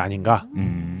있었던 게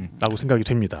아닌가라고 생각이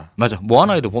됩니다. 맞아.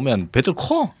 모아나에도 보면 배들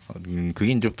커.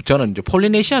 그게 이제 저는 이제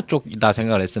폴리네시아 쪽이다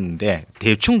생각을 했었는데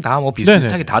대충 다 뭐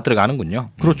비슷비슷하게 다 들어가는군요.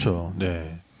 그렇죠.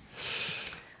 네.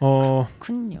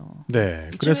 그렇군요. 네.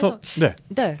 그래서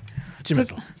네.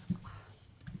 이쯤에서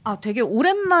되게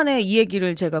오랜만에 이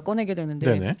얘기를 제가 꺼내게 되는데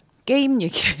네네. 게임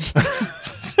얘기를.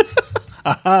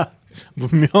 아하.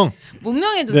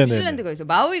 문명에도 네네네. 뉴질랜드가 있어요.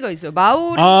 마오리가 있어요.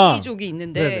 마오리족이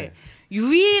있는데 네네.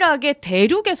 유일하게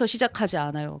대륙에서 시작하지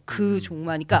않아요. 그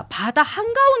종만. 그러니까 바다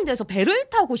한가운데서 배를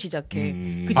타고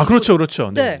시작해. 그렇죠.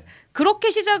 그렇죠. 네.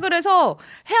 그렇게 시작을 해서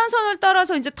해안선을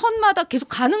따라서 이제 턴마다 계속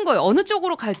가는 거예요. 어느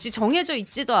쪽으로 갈지 정해져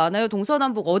있지도 않아요.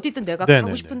 동서남북 어디든 내가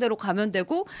가고 싶은 대로 가면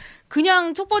되고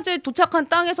그냥 첫 번째 도착한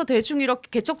땅에서 대충 이렇게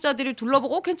개척자들이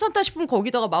둘러보고 괜찮다 싶으면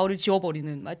거기다가 마을을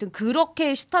지어버리는. 하여튼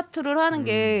그렇게 스타트를 하는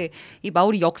게 이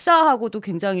마오리 역사하고도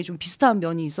굉장히 좀 비슷한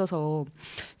면이 있어서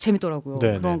재밌더라고요.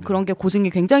 그런 게 고증이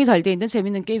굉장히 잘 돼 있는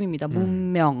재밌는 게임입니다.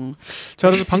 문명. 자,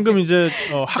 그래서 방금 이제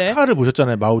하카를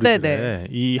보셨잖아요. 마오리들의.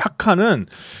 이 하카는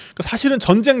사실은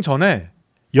전쟁 전에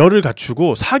열을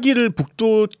갖추고 사기를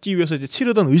북돋기 위해서 이제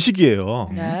치르던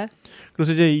의식이에요. 네.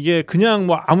 그래서 이제 이게 그냥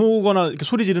뭐 아무거나 이렇게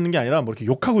소리 지르는 게 아니라 뭐 이렇게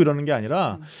욕하고 이러는 게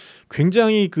아니라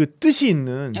굉장히 그 뜻이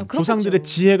있는 조상들의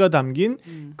지혜가 담긴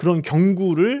그런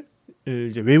경구를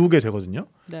이제 외우게 되거든요.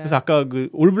 네. 그래서 아까 그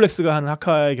올블랙스가 하는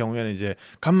하카의 경우에는 이제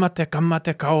감마테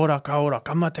가오라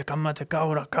감마테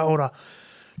가오라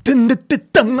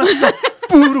뜬듯뜻 땅마다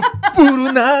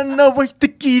뿌르뿌르 나나와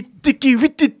뜨끼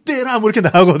휘띠때라 뭐 이렇게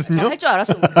나오거든요. 할 줄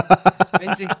알았어.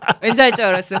 왠지 할 줄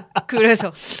알았어.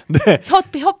 그래서 네.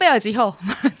 혀 빼야지 혀.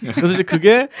 그래서 이제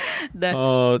그게 네.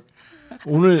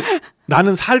 오늘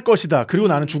나는 살 것이다. 그리고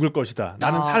나는 죽을 것이다.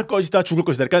 나는 살 것이다. 죽을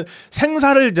것이다. 그러니까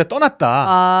생사를 이제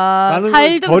떠났다.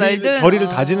 라는 결의를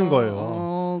다지는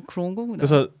거예요. 그런 거구나.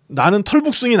 그래서 나는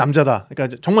털북숭이 남자다.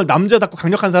 그러니까 정말 남자답고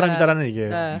강력한 사람이다라는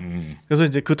얘기예요. 그래서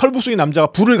이제 그 털북숭이 남자가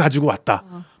불을 가지고 왔다.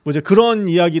 뭐 이제 그런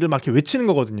이야기를 막 이렇게 외치는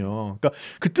거거든요. 그러니까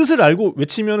그 뜻을 알고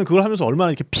외치면은 그걸 하면서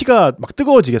얼마나 이렇게 피가 막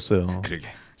뜨거워지겠어요. 그러게.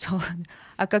 저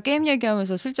아까 게임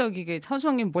얘기하면서 슬쩍 이게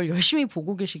사수장님 뭘 열심히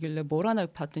보고 계시길래 뭘 하나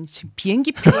봤더니 지금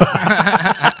비행기표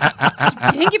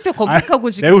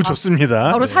검색하고 지금 매우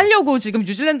좋습니다. 바로 살려고 지금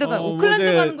뉴질랜드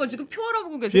오클랜드 가는 거 지금 표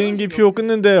알아보고 계세요. 비행기표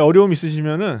끊는데 어려움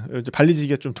있으시면은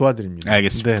발리지기가 좀 도와드립니다.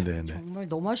 알겠습니다. 네. 정말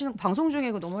너무 하시는 방송 중에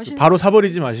이거 너무 하시는 바로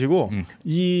사버리지 마시고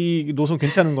이 노선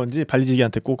괜찮은 건지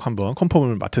발리지기한테 꼭 한번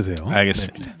컨펌을 맡으세요.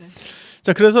 알겠습니다. 네.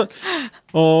 자, 그래서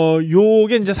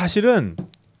요게 이제 사실은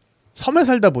섬에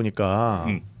살다 보니까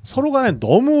서로 간에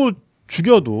너무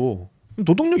죽여도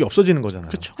노동력이 없어지는 거잖아요.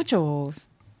 그렇죠.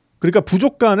 그러니까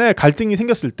부족 간에 갈등이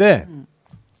생겼을 때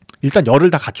일단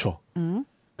열을 다 갖춰.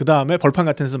 그 다음에 벌판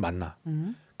같은 데서 만나.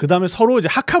 그 다음에 서로 이제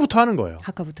하카부터 하는 거예요.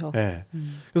 하카부터. 네.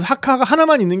 그래서 하카가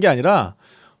하나만 있는 게 아니라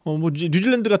뭐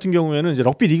뉴질랜드 같은 경우에는 이제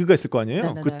럭비 리그가 있을 거 아니에요.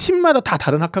 네네네. 그 팀마다 다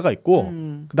다른 하카가 있고,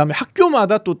 그 다음에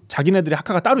학교마다 또 자기네들의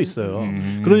하카가 따로 있어요.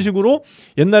 그런 식으로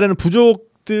옛날에는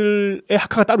부족들의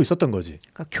하카가 따로 있었던 거지.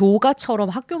 그러니까 교가처럼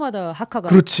학교마다 하카가.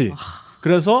 그렇지.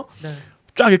 그래서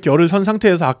쫙 이렇게 열을 선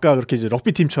상태에서 아까 그렇게 이제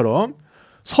럭비 팀처럼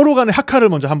서로 간에 하카를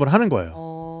먼저 한번 하는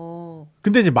거예요.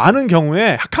 근데 이제 많은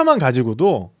경우에 하카만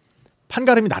가지고도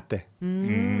판가름이 났대.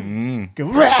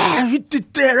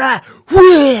 휘뜨때라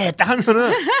후에 딱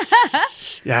하면은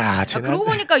야, 그러고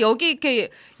보니까 여기 이렇게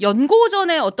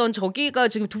연고전에 어떤 저기가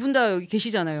지금 두 분 다 여기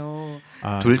계시잖아요.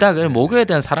 둘 다 그 목요에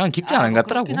대한 사랑은 깊지 않은 것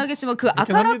같더라고. 그렇긴 하겠지만 그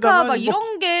아카라카 막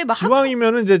이런 게 막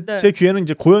기왕이면은 이제 제 귀에는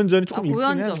이제 고연전이 조금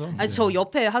있긴 해요. 아니 저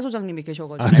옆에 하 소장님이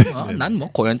계셔가지고. 난 뭐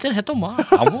고연전 해도 뭐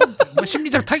아무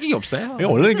심리적 타격이 없어요.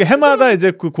 원래 이게 해마다 이제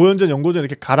그 고연전 연고전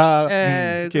이렇게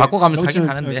이렇게 바꿔가면서 하긴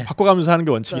하는데 바꿔가면서 하는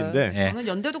게 원칙인데 예. 저는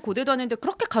연대도 고대도 아닌데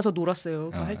그렇게 가서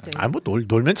놀았어요. 할 때. 뭐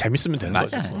놀면 재밌으면 되는 맞아요.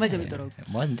 거죠. 정말 재밌더라고요.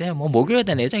 뭐 근데 뭐 목요일에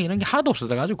대한 애정 이런 게 하나도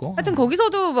없어져가지고. 하여튼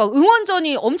거기서도 막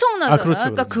응원전이 엄청나잖아요. 그렇죠,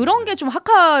 그러니까 그렇죠. 그런 게 좀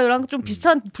학카랑 좀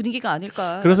비슷한 분위기가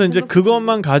아닐까. 그래서 이제 생각이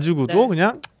그것만 가지고도 네.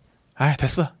 그냥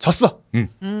됐어, 졌어.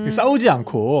 싸우지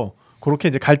않고 그렇게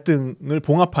이제 갈등을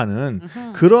봉합하는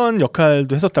그런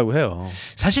역할도 했었다고 해요.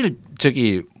 사실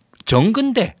저기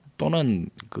정근대 또는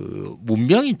그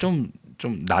문명이 좀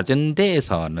낮은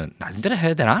데에서는 낮은 데라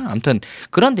해야 되나? 아무튼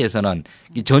그런 데에서는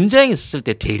이 전쟁이 있었을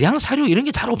때 대량 사료 이런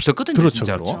게 잘 없었거든요. 그렇죠,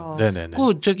 진짜로. 그렇죠. 네네네.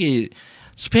 그 저기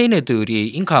스페인 애들이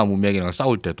잉카 문명이랑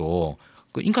싸울 때도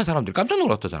그 잉카 사람들이 깜짝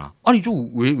놀랐다잖아. 아니 저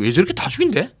왜 저렇게 다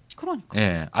죽인대? 그러니까.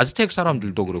 예, 아즈텍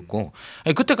사람들도 그렇고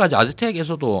아니, 그때까지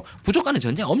아즈텍에서도 부족 간의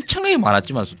전쟁이 엄청나게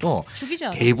많았지만서도 죽이지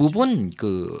않아. 대부분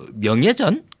그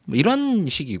명예전 뭐 이런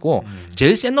식이고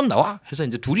제일 센 놈 나와 해서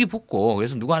이제 둘이 붙고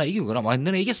그래서 누가 하나 이기거나 막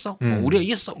너네 이겼어 우리가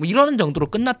이겼어 뭐 이러는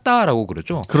정도로 끝났다라고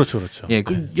그러죠. 그렇죠, 그렇죠. 예,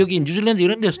 그 여기 뉴질랜드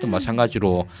이런 데서도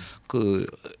마찬가지로 그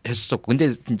했었고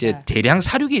근데 이제 대량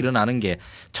사륙이 일어나는 게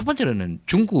첫 번째로는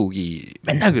중국이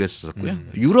맨날 그랬었고요.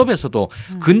 유럽에서도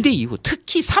근대 이후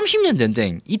특히 30년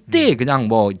전쟁 이때 그냥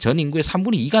뭐 전 인구의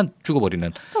 3분의 2가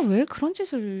죽어버리는. 그러니까 왜 그런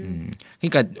짓을?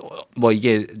 그러니까 뭐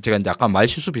이게 제가 이제 아까 말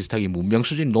실수 비슷하게 문명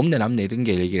수준이 높네 남네 이런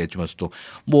게 얘기를 했지만서도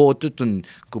뭐 어쨌든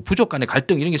그 부족 간의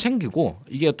갈등 이런 게 생기고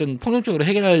이게 어떤 폭력적으로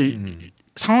해결할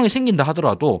상황이 생긴다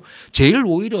하더라도 제일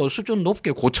오히려 수준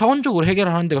높게 고차원적으로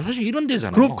해결하는 데가 사실 이런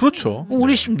데잖아요. 그렇죠.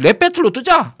 우리 지금 랩 배틀로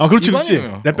뜨자. 그렇지, 이거 그렇지.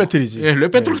 아니에요. 랩 배틀이지. 예, 랩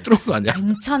배틀로 뜨는 거 아니야?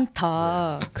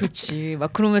 괜찮다. 그렇지.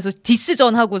 막 그러면서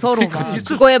디스전 하고 서로 막 디스.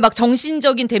 그거에 막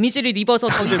정신적인 데미지를 입어서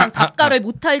더 이상 답가를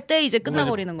못할 때 이제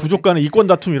끝나버리는 거죠. 부족 간의 이권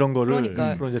다툼 이런 거를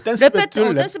그러니까. 그런 이제 댄스 랩 배틀,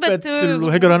 배틀, 랩 댄스 배틀.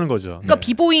 배틀로 해결하는 거죠. 그러니까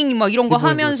비보잉 막 이런 거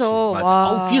비보잉, 하면서 맞아. 와.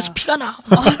 아우 귀에서 피가 나.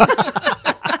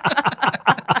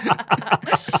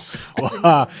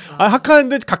 와,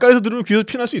 하카인데 가까이서 들으면 귀에서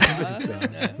피날 수 있습니다, 진짜.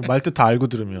 말뜻 다 알고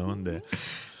들으면. 네.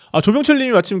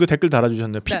 조병철님이 마침 그 댓글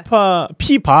달아주셨네요.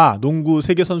 피바 농구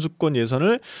세계 선수권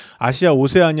예선을 아시아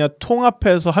오세아니아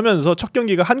통합해서 하면서 첫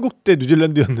경기가 한국 대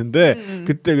뉴질랜드였는데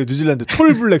그때 그 뉴질랜드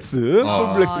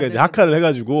톨블랙스가 이제 하카를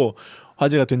해가지고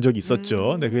화제가 된 적이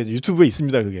있었죠. 네, 그게 유튜브에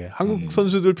있습니다. 그게 한국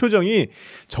선수들 표정이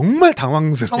정말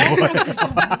당황스러워.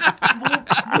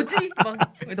 뭐지?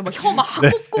 막 혀 막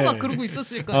꼽고 막 그러고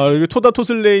있었으니까. 여기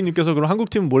토다토슬레이님께서 그럼 한국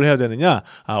팀은 뭘 해야 되느냐?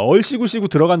 얼씨구씨구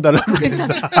들어간다는.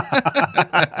 괜찮아.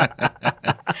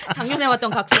 작년에 왔던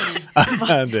각설이.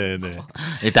 네네.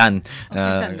 일단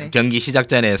경기 시작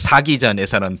전에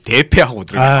사기전에서는 대패하고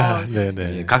들어가.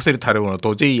 네네. 각설이 타령으로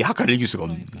도저히 하카를 이길 수가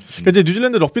없는. 그러니까 이제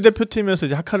뉴질랜드 럭비 대표팀에서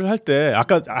이제 하카를 할 때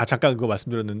아까 잠깐 그거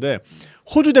말씀드렸는데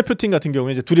호주 대표팀 같은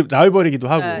경우에 이제 둘이 라이벌이기도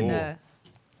하고. 네.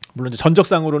 물론 이제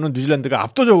전적상으로는 뉴질랜드가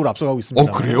압도적으로 앞서가고 있습니다.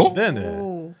 그래요? 네네.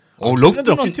 뉴질랜드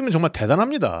럭비팀은 정말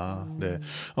대단합니다. 네.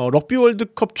 럭비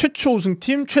월드컵 최초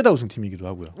우승팀, 최다 우승팀이기도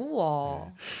하고요. 우와.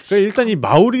 그러니까 일단 이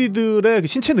마오리들의 그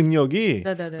신체 능력이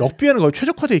네네네. 럭비에는 거의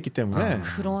최적화되어 있기 때문에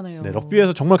그러네요. 네,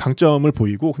 럭비에서 정말 강점을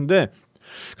보이고 근데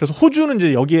그래서 호주는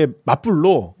이제 여기에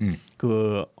맞불로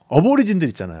그 어보리진들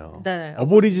있잖아요. 네.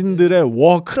 어보리진들의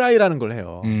워크라이라는 걸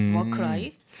해요.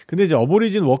 워크라이? 근데 이제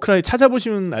어보리진 워크라이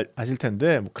찾아보시면 아실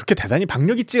텐데 뭐 그렇게 대단히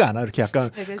박력 있지가 않아. 이렇게 약간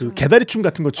그 개다리춤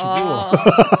같은 거 추고.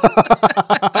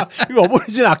 이거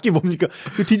어보리진 악기 뭡니까?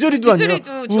 그 디저리도 아니야.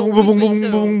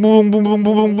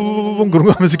 붕붕붕붕붕붕붕붕붕붕붕붕 그런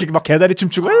거 하면서 이렇게 막 개다리춤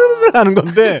추고 하는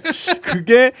건데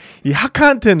그게 이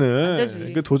하카한테는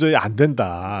도저히 안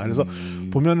된다. 그래서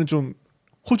보면은 좀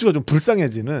호주가 좀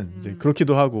불쌍해지는 이제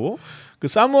그렇기도 하고 그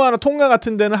사모아나 통가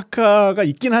같은 데는 하카가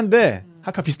있긴 한데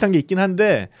하카 비슷한 게 있긴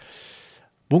한데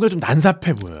뭔가 좀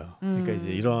난삽해 보여요. 그러니까 이제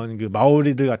이런 그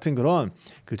마오리들 같은 그런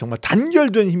그 정말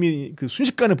단결된 힘이 그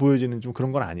순식간에 보여지는 좀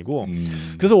그런 건 아니고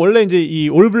그래서 원래 이제 이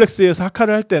올블랙스에서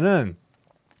하카를 할 때는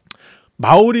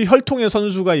마오리 혈통의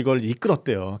선수가 이걸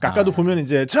이끌었대요. 그러니까 아까도 보면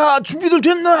이제 자 준비들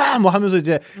됐나 뭐 하면서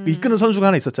이제 이끄는 선수가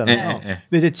하나 있었잖아요.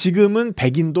 근데 이제 지금은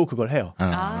백인도 그걸 해요.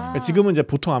 그러니까 지금은 이제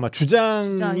보통 아마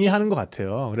주장이 하는 것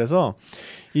같아요. 그래서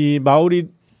이 마오리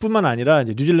뿐만 아니라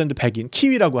이제 뉴질랜드 백인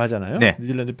키위라고 하잖아요. 네.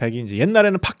 뉴질랜드 백인 이제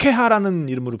옛날에는 파케하라는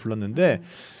이름으로 불렀는데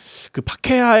그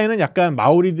파케하에는 약간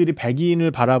마오리들이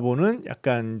백인을 바라보는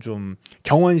약간 좀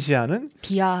경원시하는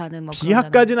비하하는 뭐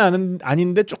비하까지는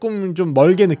아닌데 조금 좀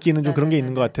멀게 느끼는 좀 그런 게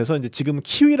있는 것 같아서 이제 지금은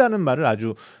키위라는 말을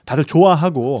아주 다들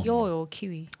좋아하고 귀여워요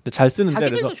키위. 잘 쓰는데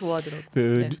자기들도 그래서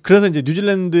좋아하더라고요. 그래서 이제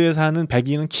뉴질랜드에 사는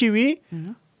백인은 키위,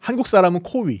 한국 사람은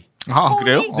코위.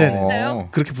 그래요? 네, 진짜요?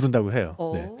 그렇게 부른다고 해요.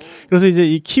 네. 그래서 이제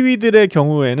이 키위들의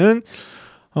경우에는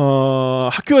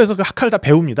학교에서 그 하카를 다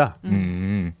배웁니다.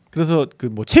 그래서 그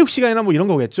뭐 체육 시간이나 뭐 이런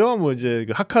거겠죠. 뭐 이제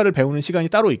그 하카를 배우는 시간이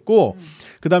따로 있고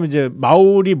그다음에 이제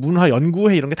마오리 문화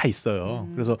연구회 이런 게 다 있어요.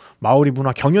 그래서 마오리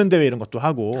문화 경연 대회 이런 것도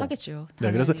하고 하겠죠.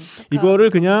 네, 그래서 이거를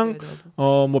그냥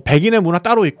뭐 백인의 문화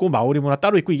따로 있고 마오리 문화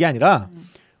따로 있고 이게 아니라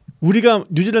우리가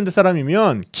뉴질랜드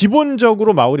사람이면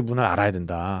기본적으로 마오리 문화를 알아야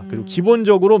된다. 그리고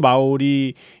기본적으로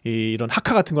마오리 이런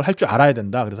하카 같은 걸 할 줄 알아야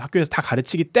된다. 그래서 학교에서 다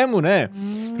가르치기 때문에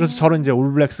그래서 저런 이제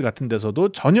올블랙스 같은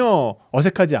데서도 전혀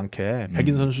어색하지 않게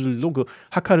백인 선수들도 그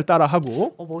하카를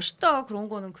따라하고 멋있다. 그런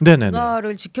거는 그 네네네.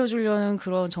 문화를 지켜주려는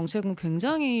그런 정책은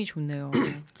굉장히 좋네요.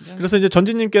 그래서 이제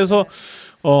전진님께서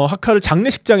하카를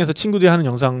장례식장에서 친구들이 하는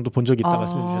영상도 본 적이 있다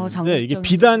말씀해 주셨는데 이게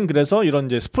비단 그래서 이런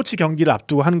이제 스포츠 경기를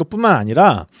앞두고 하는 것뿐만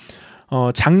아니라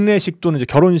장례식 또는 이제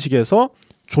결혼식에서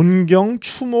존경,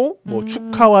 추모, 뭐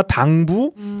축하와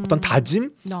당부, 어떤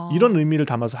다짐 이런 의미를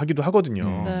담아서 하기도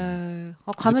하거든요. 네.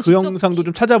 그 영상도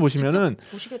좀 찾아보시면은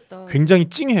굉장히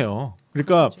찡해요.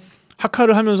 그러니까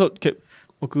하카를 하면서 이렇게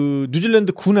그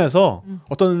뉴질랜드 군에서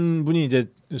어떤 분이 이제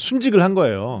순직을 한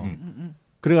거예요.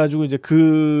 그래가지고 이제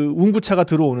그 운구차가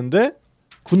들어오는데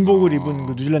군복을 입은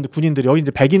그 뉴질랜드 군인들이 여기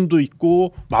이제 백인도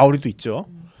있고 마오리도 있죠.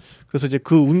 그래서 이제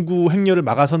그 운구 행렬을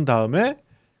막아선 다음에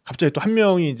갑자기 또 한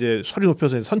명이 이제 소리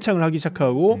높여서 선창을 하기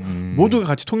시작하고 모두가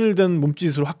같이 통일된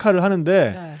몸짓으로 하카를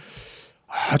하는데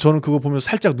저는 그거 보면서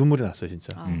살짝 눈물이 났어요,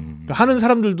 진짜. 그러니까 하는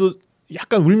사람들도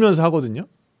약간 울면서 하거든요.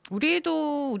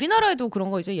 우리나라에도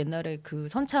그런 거 이제 옛날에 그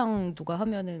선창 누가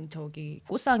하면은 저기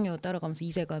꽃상여 따라가면서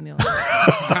이제 가면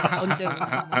언제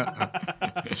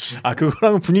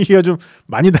그거랑은 분위기가 좀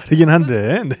많이 다르긴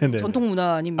한데 네네. 전통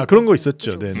문화 아닙니까? 그런 거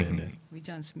있었죠. 네네네.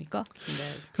 있지 않습니까? 네.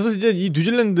 그래서 이제 이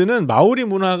뉴질랜드는 마오리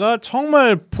문화가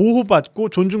정말 보호받고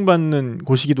존중받는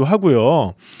곳이기도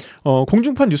하고요.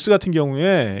 공중파 뉴스 같은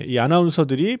경우에 이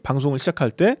아나운서들이 방송을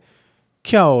시작할 때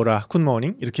키아오라,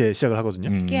 굿모닝 이렇게 시작을 하거든요.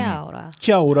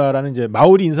 키아오라라는 이제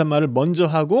마오리 인사말을 먼저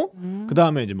하고 그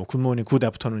다음에 이제 뭐 굿모닝, 굿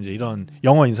애프터는 이제 이런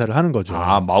영어 인사를 하는 거죠.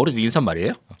 마오리도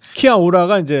인사말이에요?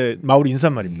 키아오라가 이제 마오리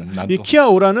인사말입니다. 이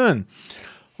키아오라는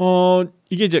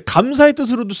이게 이제 감사의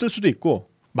뜻으로도 쓸 수도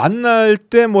있고 만날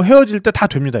때 뭐 헤어질 때 다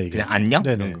됩니다. 이게 그냥 안녕?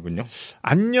 네네. 그런 거군요.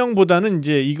 안녕보다는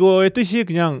이제 이거의 뜻이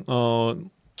그냥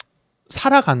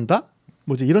살아간다,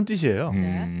 뭐 이제 이런 뜻이에요.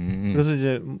 그래서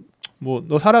이제 뭐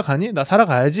너 살아가니? 나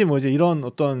살아가야지. 뭐 이제 이런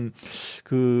어떤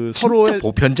그 서로의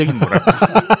보편적인 뭐랄까.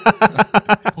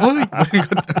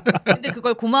 근데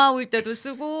그걸 고마울 때도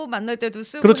쓰고 만날 때도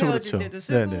쓰고 그렇죠, 헤어질 그렇죠. 때도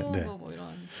쓰고 네네네. 뭐 이런.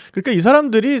 그러니까 이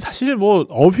사람들이 사실 뭐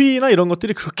어휘나 이런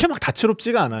것들이 그렇게 막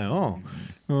다채롭지가 않아요.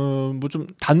 뭐 좀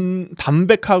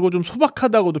담백하고 좀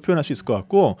소박하다고도 표현할 수 있을 것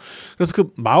같고 그래서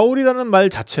그 마오리라는 말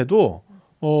자체도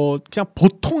그냥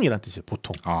보통이란 뜻이에요.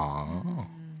 보통. 그러니까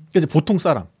이제 보통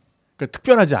사람. 그러니까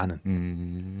특별하지 않은.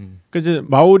 그러니까 이제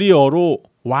마오리어로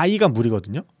Y가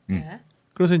물이거든요.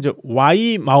 그래서 이제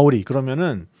Y 마오리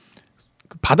그러면은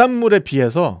그 바닷물에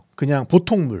비해서 그냥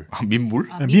보통 물. 민물?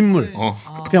 민물.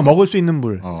 그냥 먹을 수 있는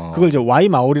물. 그걸 이제 Y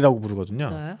마오리라고 부르거든요.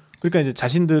 네. 그러니까 이제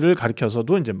자신들을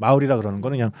가리켜서도 이제 마오리라 그러는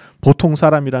거는 그냥 보통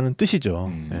사람이라는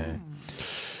뜻이죠. 네.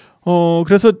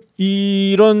 그래서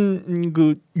이런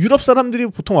그 유럽 사람들이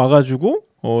보통 와가지고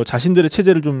자신들의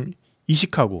체제를 좀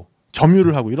이식하고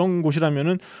점유를 하고 이런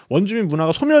곳이라면은 원주민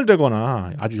문화가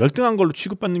소멸되거나 아주 열등한 걸로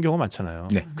취급받는 경우가 많잖아요.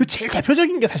 네. 그 제일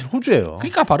대표적인 게 사실 호주예요.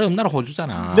 그러니까 바로 옆나라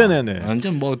호주잖아. 네네네.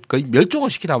 완전 뭐 거의 멸종을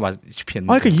시키다시피 했는데.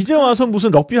 그러니까 이제 와서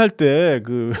무슨 럭비 할 때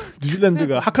그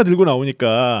뉴질랜드가 하카 들고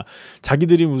나오니까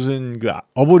자기들이 무슨 그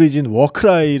어버리진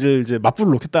워크라이를 이제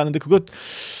맞불을 놓겠다는데 그거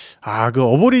그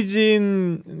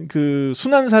어버리진 그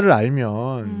순환사를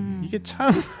알면 이게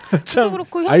참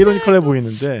아이러니컬해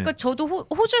보이는데. 그러니까 저도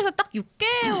호주에서 딱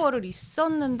 6개월을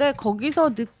있었는데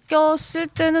거기서 느꼈을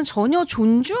때는 전혀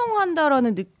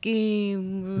존중한다라는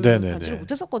느낌을 받지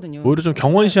못했었거든요. 오히려 좀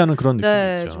경원시하는 그런 느낌이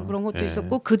네, 있죠. 좀 그런 것도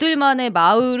있었고 그들만의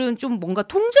마을은 좀 뭔가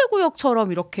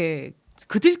통제구역처럼 이렇게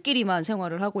그들끼리만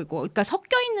생활을 하고 있고, 그러니까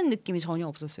섞여 있는 느낌이 전혀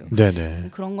없었어요. 네네.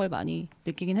 그런 걸 많이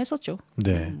느끼긴 했었죠.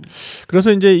 네.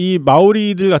 그래서 이제 이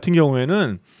마오리들 같은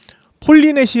경우에는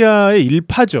폴리네시아의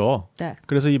일파죠. 네.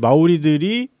 그래서 이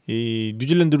마오리들이 이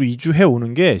뉴질랜드로 이주해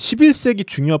오는 게 11세기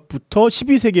중엽부터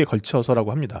 12세기에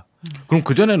걸쳐서라고 합니다. 그럼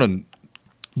그 전에는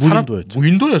무인도였죠.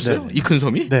 무인도였어요? 이 큰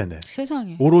섬이? 네네.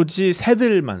 세상에. 오로지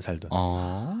새들만 살던.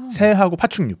 새하고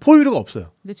파충류, 포유류가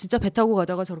없어요. 근데 진짜 배 타고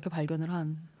가다가 저렇게 발견을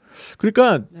한.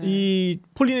 그러니까 이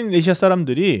폴리네시아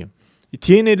사람들이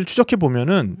DNA를 추적해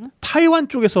보면은 타이완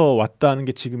쪽에서 왔다는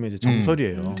게 지금의 이제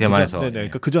정설이에요. 대만에서. 네네.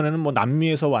 그러니까 그 전에는 뭐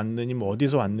남미에서 왔느니 뭐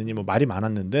어디서 왔느니 뭐 말이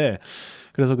많았는데,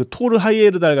 그래서 그 토르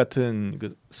하이에르달 같은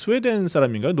그 스웨덴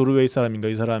사람인가요? 노르웨이 사람인가?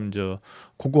 이 사람 저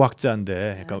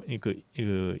고고학자인데, 그러니까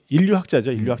그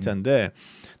인류학자죠. 인류학자인데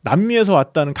남미에서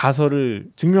왔다는 가설을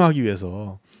증명하기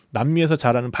위해서 남미에서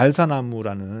자라는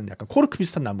발사나무라는 약간 코르크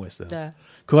비슷한 나무가 있어요. 네.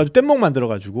 그거 가지고 뗏목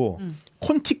만들어가지고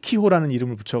콘티키호라는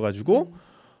이름을 붙여가지고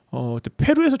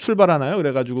페루에서 출발하나요?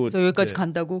 그래가지고 그래서 여기까지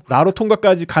간다고.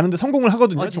 라로통가까지 가는데 성공을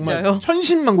하거든요. 진짜요? 정말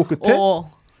천신만고 끝에.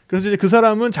 그래서 이제 그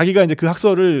사람은 자기가 이제 그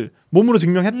학설을 몸으로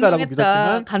증명했다라고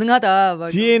믿었지만 가능하다. 막.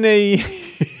 DNA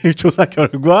조사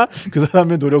결과 그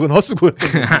사람의 노력은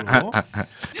헛수고였던 거죠.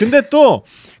 근데 또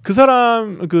그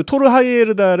사람 그 토르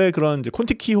하이에르달의 그런 이제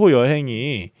콘티키호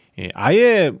여행이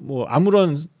아예 뭐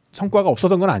아무런 성과가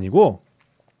없었던 건 아니고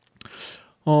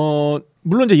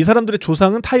물론 이제 이 사람들의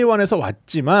조상은 타이완에서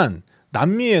왔지만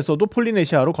남미에서도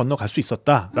폴리네시아로 건너갈 수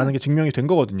있었다라는 게 증명이 된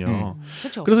거거든요.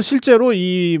 그렇죠. 그래서 실제로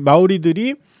이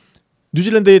마오리들이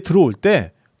뉴질랜드에 들어올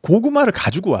때 고구마를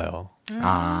가지고 와요.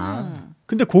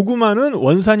 근데 고구마는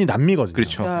원산이 남미거든요.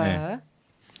 그렇죠. 네.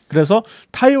 그래서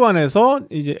타이완에서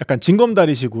이제 약간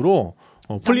징검다리식으로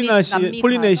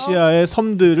폴리네시아의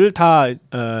섬들을 다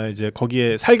이제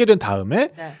거기에 살게 된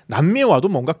다음에 네. 남미에 와도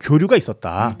뭔가 교류가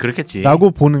있었다. 그렇겠지.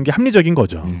 라고 보는 게 합리적인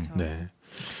거죠. 네.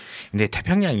 근데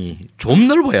태평양이 좀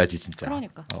넓어야지 진짜.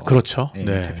 그러니까. 그렇죠. 네.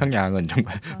 네. 태평양은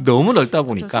정말 너무 넓다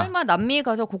보니까. 설마 남미에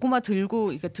가서 고구마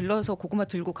들고 이게 들러서 고구마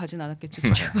들고 가진 않았겠죠.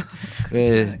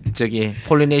 저기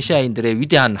폴리네시아인들의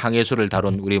위대한 항해술을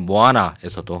다룬 우리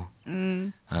모아나에서도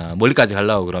멀리까지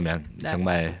가려고 그러면 네.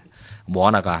 정말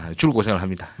모아나가 죽을 고생을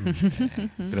합니다. 네.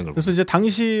 그런 걸. 그래서 이제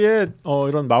당시에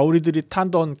이런 마오리들이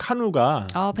타던 카누가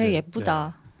배 이제,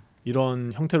 예쁘다.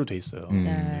 이런 형태로 돼 있어요.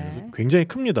 네. 굉장히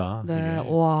큽니다. 네. 이게.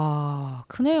 와,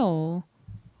 크네요.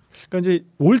 그러니까 이제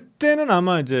올 때는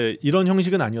아마 이제 이런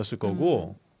형식은 아니었을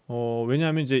거고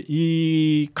왜냐하면 이제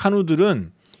이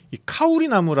카누들은 이 카우리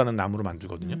나무라는 나무로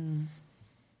만들거든요.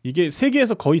 이게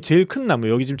세계에서 거의 제일 큰 나무.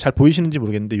 여기 지금 잘 보이시는지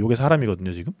모르겠는데 이게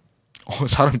사람이거든요 지금.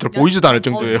 사람들 보이지도 않을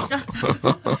정도예요. 진짜?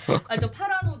 저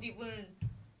파란 옷 입은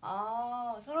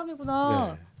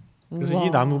사람이구나. 네. 그래서 우와. 이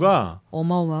나무가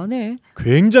어마어마하네.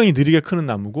 굉장히 느리게 크는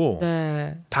나무고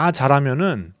네. 다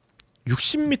자라면은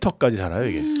 60m까지 자라요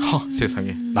이게.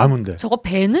 세상에. 나무인데. 저거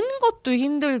베는 것도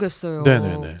힘들겠어요.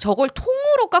 네네네. 저걸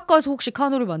통으로 깎아서 혹시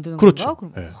카누를 만드는 그렇죠.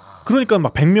 건가? 네. 그러니까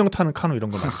막 100명 타는 카누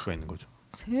이런 걸 만들 수가 있는 거죠.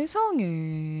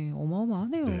 세상에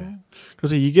어마어마하네요. 네.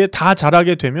 그래서 이게 다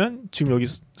자라게 되면 지금 여기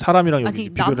사람이랑 여기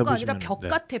비교를 나무가 해보시면 아니라 벽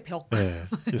같아 벽. 네.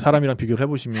 사람이랑 비교를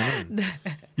해보시면 네.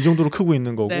 이 정도로 크고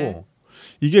있는 거고 네.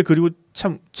 이게 그리고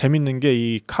참 재밌는 게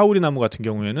이 카우리 나무 같은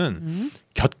경우에는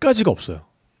곁가지가 없어요.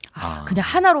 그냥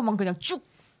하나로만 그냥 쭉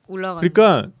올라가는.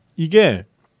 그러니까 이게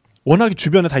워낙에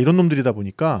주변에 다 이런 놈들이다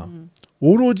보니까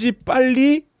오로지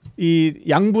빨리 이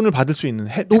양분을 받을 수 있는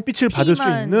햇빛을 받을 수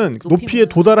있는 높이에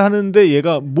도달하는데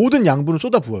얘가 모든 양분을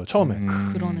쏟아부어요 처음에.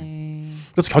 그러네.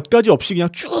 그래서 곁가지 없이 그냥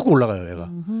쭉 올라가요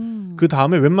얘가. 그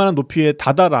다음에 웬만한 높이에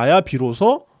다다라야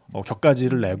비로소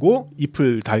곁가지를 내고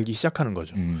잎을 달기 시작하는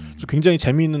거죠. 그래서 굉장히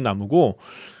재미있는 나무고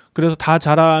그래서 다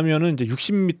자라면은 이제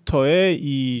 60m에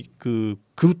이 그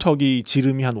그루터기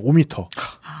지름이 한 5m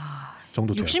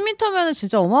정도 돼요. 60m면은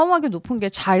진짜 어마어마하게 높은 게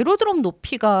자이로드롬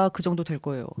높이가 그 정도 될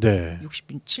거예요. 네.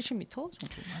 70m 정도.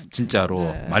 진짜로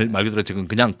네. 말 그대로 지금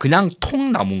그냥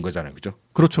통나무인 거잖아요, 그죠?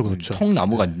 그렇죠, 그렇죠.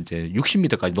 통나무가 이제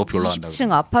 60m까지 높이 올라간다고.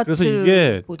 20층 아파트. 그래서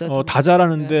이게 다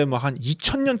자라는데 뭐 한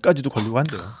 2000년까지도 걸리고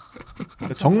한대요.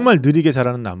 그러니까 정말 느리게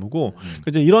자라는 나무고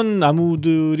이제 이런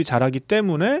나무들이 자라기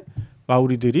때문에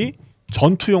마오리들이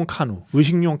전투용 카누,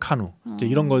 의식용 카누 이제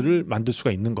이런 거를 만들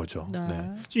수가 있는 거죠. 네.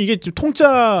 네. 지금 이게 지금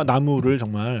통짜 나무를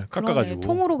정말 깎아가지고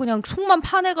통으로 그냥 속만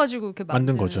파내가지고 이렇게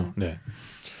만든 거죠. 네.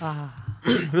 아.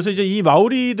 그래서 이제 이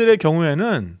마오리들의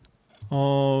경우에는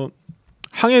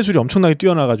항해술이 엄청나게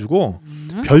뛰어나가지고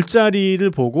별자리를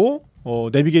보고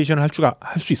내비게이션을 할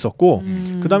수 있었고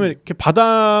그다음에 이렇게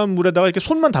바닷물에다가 이렇게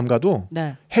손만 담가도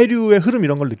네. 해류의 흐름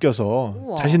이런 걸 느껴서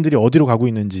우와. 자신들이 어디로 가고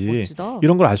있는지 멋지다.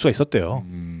 이런 걸 알 수가 있었대요.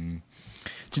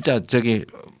 진짜 저기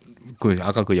그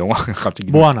아까 그 영화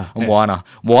갑자기 모아나.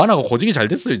 모아나가 고증이 잘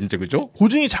됐어요, 진짜 그죠?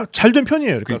 고증이 잘 된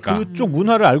편이에요. 그러니까 그쪽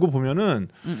문화를 알고 보면은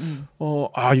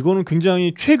이거는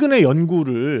굉장히 최근의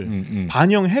연구를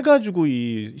반영해가지고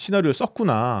이 시나리오를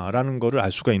썼구나라는 거를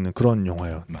알 수가 있는 그런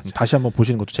영화예요. 맞아요. 다시 한번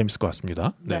보시는 것도 재밌을 것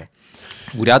같습니다. 네.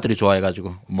 우리 아들이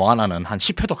좋아해가지고 모아나는 한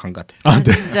 10회도 간 것 같아요. 아,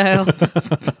 네. 진짜요.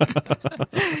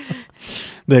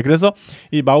 네, 그래서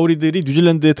이 마오리들이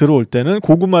뉴질랜드에 들어올 때는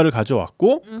고구마를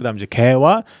가져왔고, 그다음 이제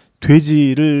개와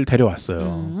돼지를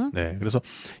데려왔어요. 네, 그래서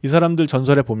이 사람들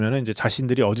전설에 보면은 이제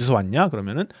자신들이 어디서 왔냐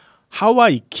그러면은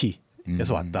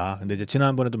하와이키에서 왔다. 근데 이제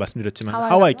지난번에도 말씀드렸지만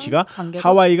하와이키가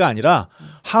하와이가 아니라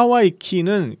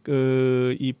하와이키는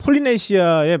이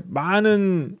폴리네시아의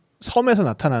많은 섬에서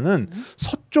나타나는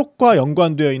서쪽과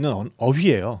연관되어 있는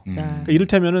어휘예요. 그러니까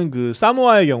이를테면은 그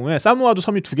사모아의 경우에 사모아도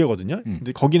섬이 두 개거든요.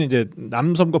 근데 거기는 이제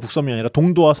남섬과 북섬이 아니라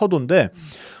동도와 서도인데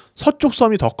서쪽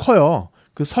섬이 더 커요.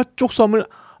 그 서쪽 섬을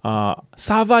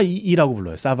사바이이라고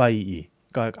불러요. 사바이이.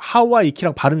 그러니까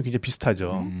하와이키랑 발음이 굉장히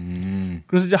비슷하죠.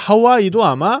 그래서 이제 하와이도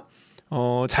아마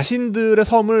자신들의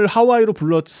섬을 하와이로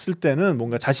불렀을 때는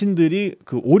뭔가 자신들이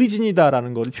그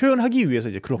오리진이다라는 걸 표현하기 위해서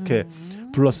이제 그렇게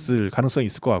불렀을 가능성이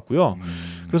있을 것 같고요.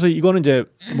 그래서 이거는 이제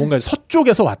뭔가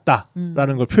서쪽에서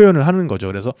왔다라는 걸 표현을 하는 거죠.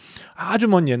 그래서 아주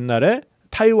먼 옛날에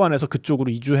타이완에서 그쪽으로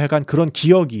이주해간 그런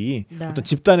기억이 네. 어떤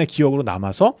집단의 기억으로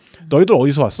남아서 너희들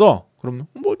어디서 왔어? 그러면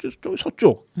뭐 저기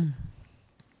서쪽.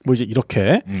 뭐 이제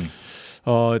이렇게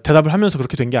대답을 하면서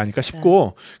그렇게 된 게 아닐까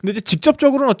싶고, 근데 이제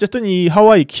직접적으로는 어쨌든 이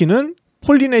하와이키는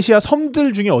폴리네시아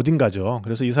섬들 중에 어딘가죠.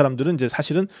 그래서 이 사람들은 이제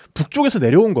사실은 북쪽에서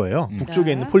내려온 거예요.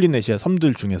 북쪽에 있는 폴리네시아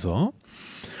섬들 중에서.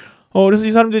 그래서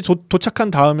이 사람들이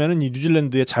도착한 다음에는 이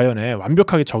뉴질랜드의 자연에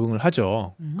완벽하게 적응을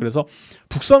하죠. 그래서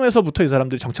북섬에서부터 이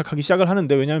사람들이 정착하기 시작을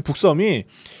하는데, 왜냐하면 북섬이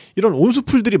이런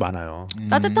온수풀들이 많아요.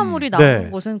 따뜻한 물이 나오는 네.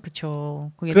 곳은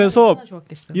그쵸. 그래서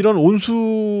이런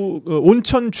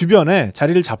온천 주변에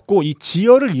자리를 잡고 이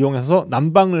지열을 이용해서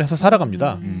난방을 해서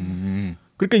살아갑니다.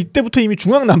 그러니까 이때부터 이미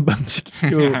중앙남방식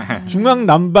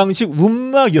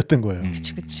운막이었던 거예요.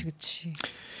 그치.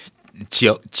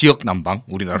 지역 난방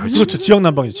우리나라로. 그렇죠. 지역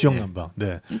난방이죠. 지역 난방.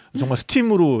 네, 정말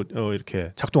스팀으로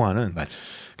이렇게 작동하는. 맞아.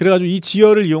 그래가지고 이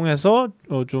지열을 이용해서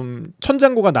좀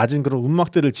천장고가 낮은 그런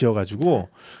운막들을 지어가지고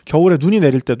겨울에 눈이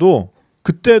내릴 때도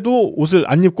그때도 옷을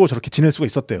안 입고 저렇게 지낼 수가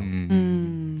있었대요.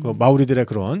 그 마오리들의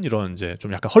그런 이런 이제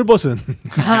좀 약간 헐벗은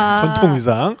전통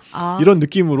의상 이런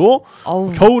느낌으로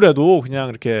겨울에도 그냥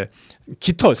이렇게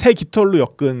새 깃털로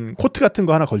엮은 코트 같은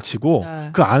거 하나 걸치고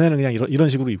그 안에는 그냥 이런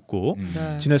식으로 입고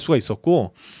지낼 수가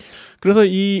있었고, 그래서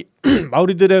이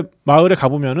마오리들의 마을에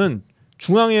가보면은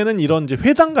중앙에는 이런 이제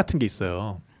회당 같은 게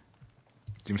있어요.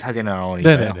 지금 사진에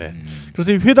나오니까요.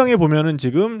 그래서 이 회당에 보면은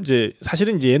지금 이제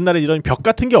사실은 이제 옛날에 이런 벽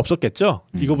같은 게 없었겠죠.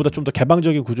 이거보다 좀 더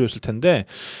개방적인 구조였을 텐데,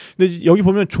 근데 여기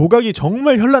보면 조각이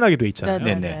정말 현란하게 돼 있잖아요.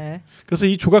 네네. 그래서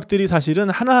이 조각들이 사실은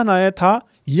하나하나에 다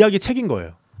이야기 책인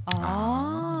거예요.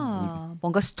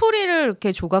 뭔가 스토리를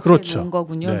이렇게 조각해 그렇죠. 놓은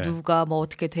거군요. 네. 누가 뭐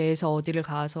어떻게 돼서 어디를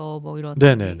가서 뭐 이런.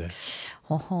 네네네.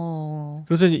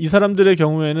 그래서 이제 이 사람들의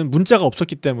경우에는 문자가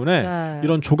없었기 때문에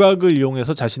이런 조각을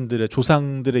이용해서 자신들의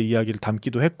조상들의 이야기를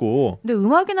담기도 했고. 근데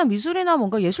음악이나 미술이나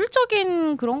뭔가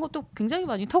예술적인 그런 것도 굉장히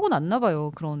많이 타고났나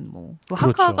봐요. 그런 뭐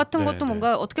그렇죠. 하카 같은 것도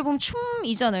뭔가 어떻게 보면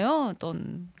춤이잖아요.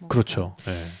 어떤 그렇죠.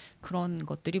 네. 그런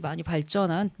것들이 많이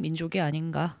발전한 민족이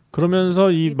아닌가.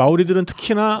 그러면서 이 마오리들은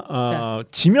특히나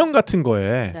지명 같은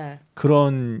거에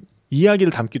그런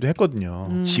이야기를 담기도 했거든요.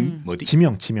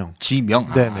 지명.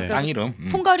 네네. 땅 이름.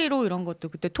 통가리로 이런 것도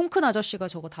그때 통큰 아저씨가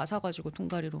저거 다 사가지고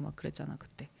통가리로 막 그랬잖아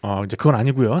그때. 이제 그건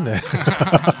아니고요. 네.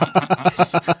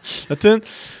 여튼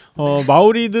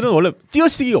마오리들은 원래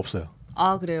띄어쓰기가 없어요.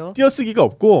 아 그래요? 띄어쓰기가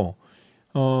없고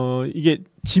이게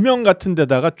지명 같은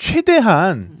데다가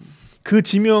최대한 그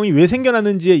지명이 왜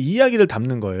생겨났는지의 이야기를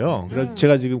담는 거예요. 그래서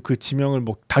제가 지금 그 지명을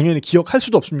뭐 당연히 기억할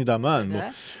수도 없습니다만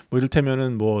뭐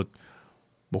이를테면은 뭐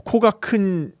코가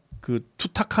큰 그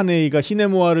투타카네이가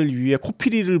히네모아를 위해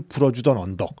코피리를 불어주던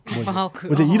언덕.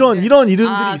 이런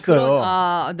이름들이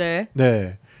있어요. 네.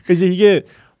 그러니까 이제 이게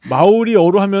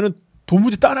마오리어로 하면은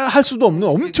도무지 따라 할 수도 없는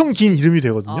엄청 긴 이름이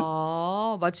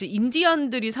되거든요. 마치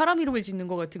인디안들이 사람 이름을 짓는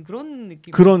것 같은 그런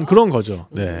느낌. 그런 거죠.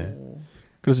 네.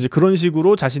 그래서 이제 그런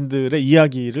식으로 자신들의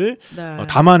이야기를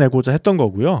담아내고자 했던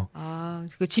거고요.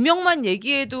 그 지명만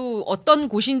얘기해도 어떤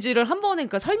곳인지를 한 번에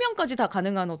그러니까 설명까지 다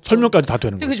가능한 설명까지 다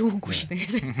되는 되게 거죠. 좋은 곳이네.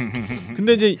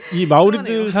 근데 이제 이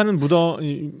마오리들 사는 무덤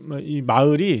이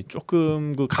마을이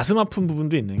조금 그 가슴 아픈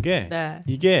부분도 있는 게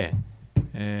이게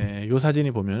요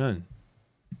사진이 보면은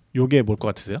요게 뭘 것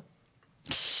같으세요?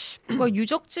 뭔가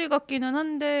유적지 같기는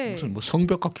한데 무슨 뭐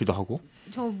성벽 같기도 하고.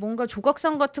 저 뭔가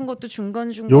조각상 같은 것도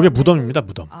중간중간. 요게 무덤입니다,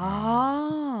 무덤.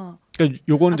 그러니까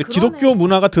요거는 이제 기독교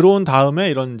문화가 들어온 다음에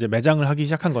이런 이제 매장을 하기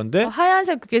시작한 건데.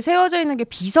 하얀색 그게 세워져 있는 게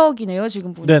비석이네요,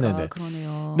 지금 보니까. 네네네.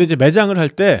 그러네요. 근데 이제 매장을 할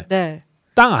때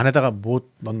땅 안에다가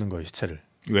못 넣는 거예요, 시체를.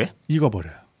 왜?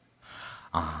 익어버려요.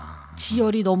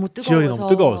 지열이 너무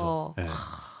뜨거워서. 네.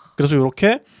 그래서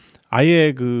이렇게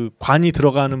아예 그 관이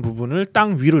들어가는 부분을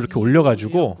땅 위로 이렇게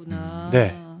올려가지고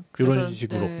이런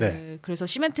식으로. 그래서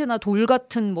시멘트나 돌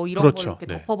같은 뭐 이런 걸 이렇게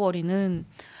덮어버리는.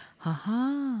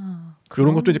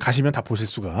 그런 것도 이제 가시면 다 보실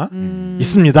수가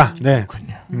있습니다. 네.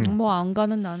 뭐 안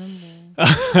가는 나는 뭐.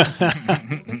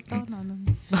 나는.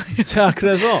 자,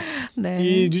 그래서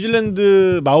이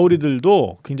뉴질랜드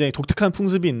마오리들도 굉장히 독특한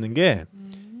풍습이 있는 게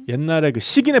옛날에 그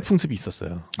식인의 풍습이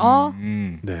있었어요.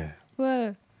 네.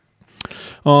 왜?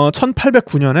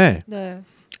 1809년에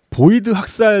보이드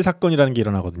학살 사건이라는 게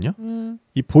일어나거든요.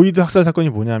 이 보이드 학살 사건이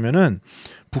뭐냐면은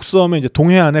북섬의 이제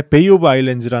동해안의 베이 오브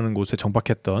아일랜드라는 곳에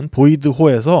정박했던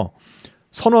보이드호에서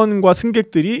선원과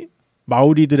승객들이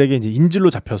마오리들에게 이제 인질로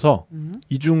잡혀서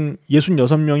이 중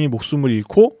 66명이 목숨을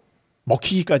잃고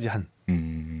먹히기까지 한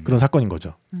그런 사건인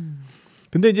거죠.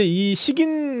 근데 이제 이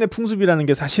식인의 풍습이라는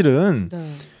게 사실은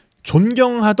네.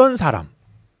 존경하던 사람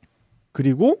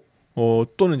그리고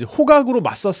또는 이제 호각으로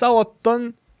맞서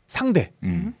싸웠던 상대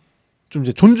좀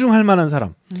이제 존중할 만한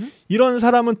사람 이런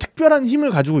사람은 특별한 힘을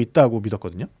가지고 있다고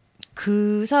믿었거든요.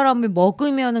 그 사람을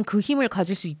먹으면은 그 힘을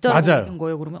가질 수 있다는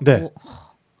거예요. 그러면. 네.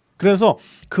 그래서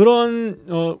그런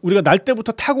우리가 날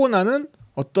때부터 타고나는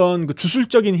어떤 그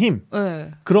주술적인 힘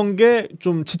네. 그런 게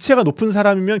좀 지체가 높은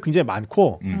사람이면 굉장히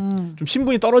많고 좀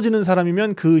신분이 떨어지는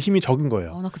사람이면 그 힘이 적은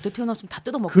거예요. 나 그때 태어났으면 다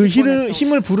뜯어먹을 그 뻔했어.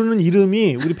 힘을 부르는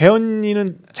이름이 우리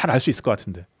배언니는 잘 알 수 있을 것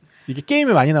같은데 이게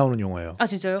게임에 많이 나오는 용어예요. 아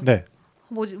진짜요? 네.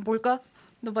 뭘까?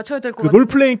 너 맞춰야 될 것 그 같아.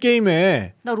 롤플레잉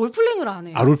게임에 나 롤플레잉을 안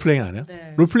해요. 롤플레잉 안 해요?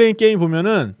 네. 롤플레잉 게임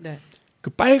보면은 네. 그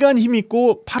빨간 힘이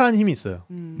있고 파란 힘이 있어요.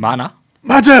 만화?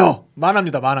 맞아요.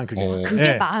 만화입니다. 만화 그게. 그게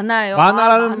네. 많아요.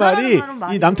 만화라는 말이 말은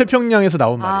많이 이 남태평양에서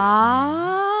나온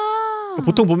말이에요.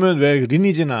 보통 보면 왜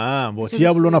리니지나 뭐 그치,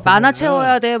 디아블로나 그치. 만화 보면은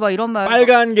채워야 돼, 막 이런 말.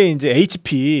 빨간 게 이제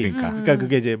HP. 그러니까. 그러니까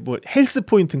그게 이제 뭐 헬스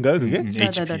포인트인가요, 그게?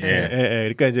 HP. 네네네.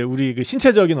 그러니까 이제 우리 그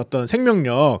신체적인 어떤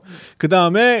생명력. 그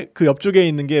다음에 그 옆쪽에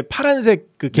있는 게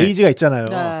파란색 그 게이지가 있잖아요.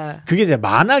 네. 그게 이제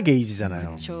만화 게이지잖아요.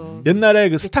 그렇죠. 옛날에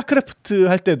그 스타크래프트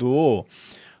할 때도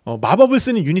마법을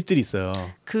쓰는 유닛들이 있어요.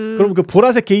 그럼 그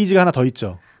보라색 게이지가 하나 더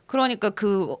있죠. 그러니까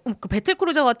그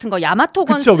배틀크루저 같은 거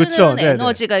야마토건 그쵸, 쓰는 그쵸. 네네.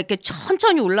 에너지가 이렇게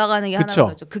천천히 올라가는 게 그쵸. 하나인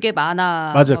거죠. 그게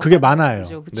만화. 맞아요. 그게 만화예요.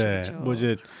 그쵸, 네. 그쵸. 뭐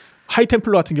이제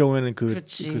하이템플러 같은 경우에는 그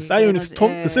그렇지. 사이오닉 에너지,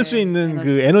 스톰 쓸 수 있는 에너지.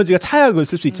 그 에너지가 차약을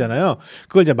쓸 수 있잖아요.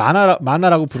 그걸 이제 만화라고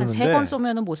한 부르는데 3번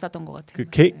쏘면은 못 쐈던 것 같아요.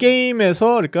 그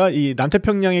게임에서 그러니까 이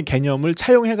남태평양의 개념을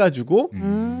차용해 가지고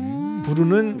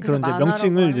부르는 그런 이제 만화라고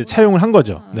명칭을 이제 하는구나. 차용을 한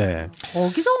거죠. 네.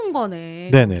 거기서 온 거네.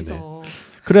 네네네. 거기서.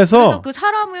 그래서 그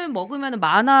사람을 먹으면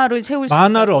만화를 채울 수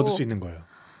만화를 있다고. 얻을 수 있는 거예요.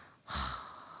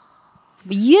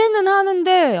 이해는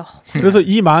하는데 그래서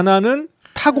이 만화는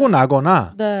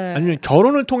타고나거나 네. 아니면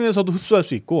결혼을 통해서도 흡수할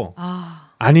수 있고 아,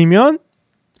 아니면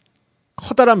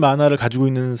커다란 만화를 가지고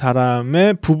있는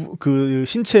사람의 그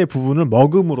신체의 부분을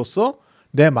먹음으로써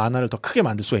내 만화를 더 크게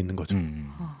만들 수가 있는 거죠.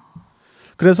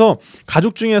 그래서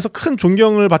가족 중에서 큰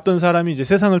존경을 받던 사람이 이제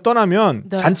세상을 떠나면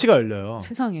네. 잔치가 열려요.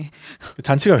 세상에.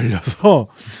 잔치가 열려서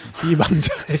이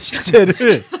망자의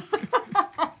신체를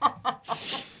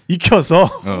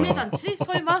익혀서 동네 잔치?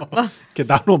 설마? 막 이렇게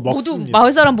나눠 모두 먹습니다.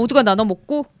 마을 사람 모두가 나눠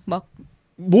먹고 막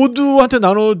모두한테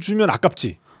나눠주면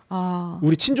아깝지. 아.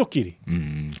 우리 친족끼리.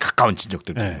 가까운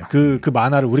친족들. 네, 그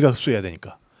만화를 우리가 흡수해야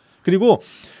되니까. 그리고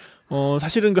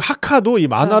사실은 그 하카도 이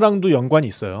만화랑도 연관이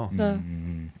있어요. 네.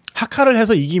 하카를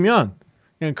해서 이기면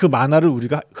그냥 그 만화를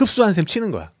우리가 흡수한 셈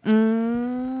치는 거야.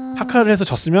 하카를 해서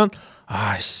졌으면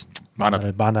아씨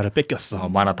만화를 뺏겼어.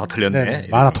 만화 다 털렸네. 네,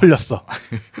 만화 털렸어.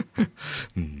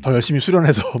 더 열심히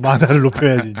수련해서 만화를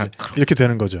높여야지 이제 이렇게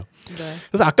되는 거죠. 네.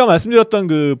 그래서 아까 말씀드렸던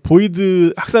그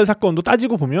보이드 학살 사건도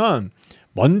따지고 보면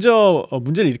먼저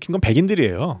문제를 일으킨 건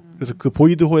백인들이에요. 그래서 그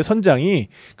보이드호의 선장이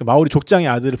그 마오리 족장의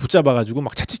아들을 붙잡아가지고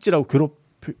막 채찍질하고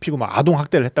괴롭히고 막 아동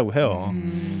학대를 했다고 해요.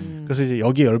 그래서 이제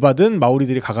여기에 열받은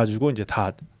마오리들이 가가지고 이제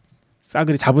다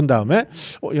싸그리 잡은 다음에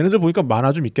얘네들 보니까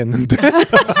만화 좀 있겠는데.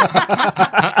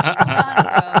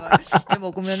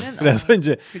 먹으면은 그래서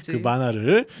이제 그치. 그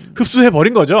만화를 흡수해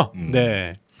버린 거죠.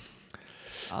 네.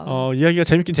 이야기가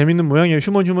재밌긴 재밌는 모양이에요.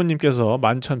 휴먼님께서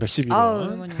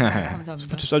 11,112원 감사합니다.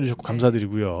 슈퍼챗 쏴주셨고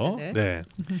감사드리고요. 네네. 네.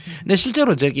 근데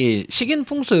실제로 저기 식인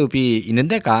풍습이 있는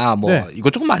데가 뭐 네.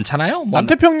 이것저것 많잖아요. 뭐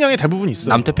남태평양에 대부분 있어요.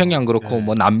 남태평양 그렇고 네.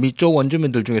 뭐 남미 쪽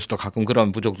원주민들 중에서도 가끔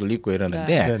그런 부족들 있고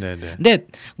이러는데. 네네네. 근데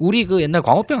우리 그 옛날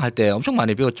광우병 할 때 엄청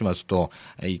많이 배웠지만서도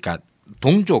그러니까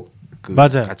동족 그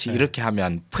맞아요. 같이 네. 이렇게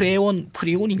하면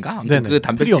프레온인가? 아무튼 네네. 그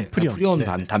단백질 프리온.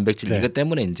 프리온 단백질 네. 이것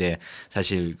때문에 이제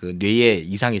사실 그 뇌에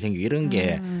이상이 생기고 이런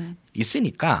게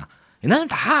있으니까 나는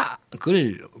다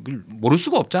그걸 모를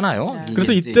수가 없잖아요. 네. 이게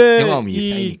그래서 이제 이때 경험이 이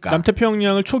쌓이니까.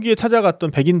 남태평양을 초기에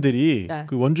찾아갔던 백인들이 네.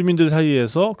 그 원주민들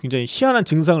사이에서 굉장히 희한한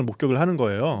증상을 목격을 하는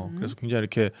거예요. 그래서 굉장히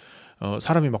이렇게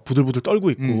사람이 막 부들부들 떨고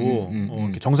있고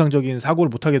이렇게 정상적인 사고를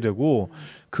못 하게 되고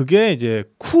그게 이제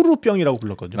쿠루병이라고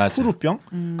불렀거든요. 맞아요. 쿠루병.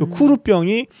 그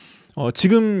쿠루병이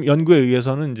지금 연구에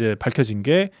의해서는 이제 밝혀진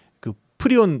게 그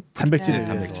프리온 단백질에 네.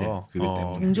 단백질. 의해서 그것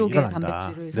때문에. 동족의 일어난다.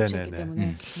 단백질을 섭취했기 네네네.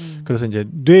 때문에. 그래서 이제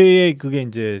뇌에 그게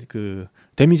이제 그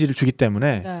데미지를 주기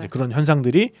때문에 네. 이제 그런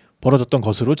현상들이 벌어졌던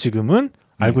것으로 지금은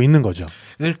알고 있는 거죠.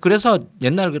 그래서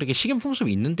옛날 그렇게 식인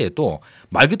풍습이 있는데도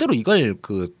말 그대로 이걸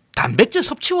그 단백질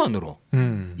섭취원으로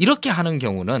이렇게 하는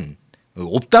경우는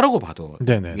없다라고 봐도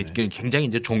네네. 이게 굉장히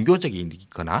이제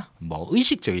종교적이거나 뭐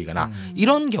의식적이거나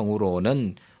이런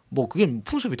경우로는 뭐 그게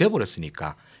풍습이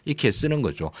돼버렸으니까 이렇게 쓰는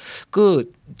거죠.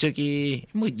 그 저기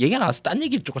뭐 얘기가 나와서 딴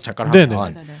얘기 조금 잠깐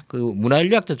하면 그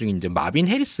문화인류학자 중에 이제 마빈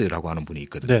해리스라고 하는 분이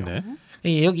있거든요. 네네.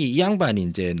 여기 이 양반이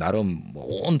이제 나름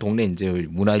온 동네 이제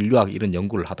문화인류학 이런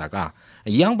연구를 하다가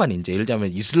이 양반이 이제 예를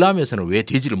들면 이슬람에서는 왜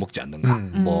돼지를 먹지 않는가,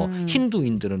 뭐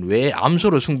힌두인들은 왜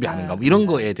암소를 숭배하는가, 뭐 이런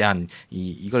거에 대한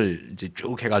이걸 이제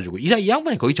쭉 해가지고 이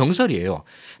양반이 거의 정설이에요.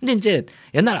 근데 이제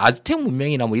옛날 아즈텍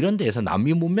문명이나 뭐 이런 데에서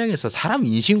남미 문명에서 사람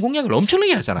인신 공략을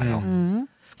엄청나게 하잖아요.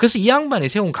 그래서 이 양반이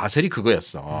세운 가설이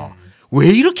그거였어.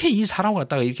 왜 이렇게 이 사람을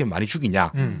갖다가 이렇게 많이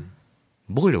죽이냐?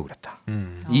 먹으려고 그랬다.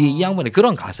 이 양반이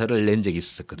그런 가설을 낸 적이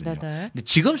있었거든요. 근데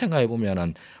지금 생각해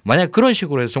보면은 만약 그런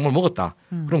식으로 해서 정말 먹었다.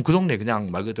 그럼 그 동네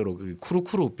그냥 말 그대로 그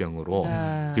쿠루쿠루병으로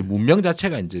그 문명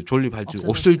자체가 이제 존립할 수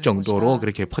없을 정도로 것이다.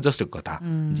 그렇게 퍼졌을 거다.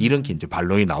 이런 게 이제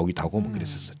반론이 나오기도 하고 뭐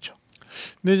그랬었죠.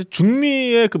 근데 이제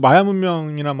중미의 그 마야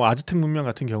문명이나 뭐 아즈텍 문명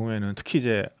같은 경우에는 특히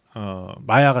이제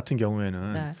마야 같은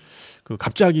경우에는 그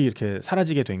갑자기 이렇게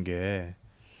사라지게 된 게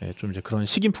좀 이제 그런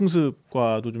식인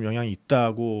풍습과도 좀 영향이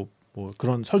있다고. 뭐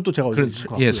그런 설도 제가 어디서 있을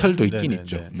것 같고요. 예, 설도 있긴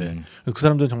있죠. 그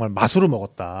사람들은 정말 맛으로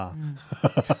먹었다.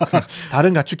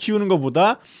 다른 가축 키우는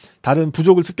것보다 다른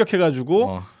부족을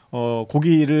습격해가지고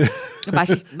고기를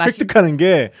획득하는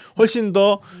게 훨씬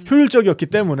더 효율적이었기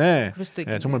때문에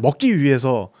정말 먹기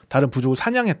위해서 다른 부족을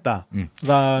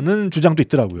사냥했다라는 주장도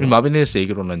있더라고요. 마빈네스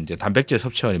얘기로는 이제 단백질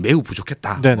섭취원이 매우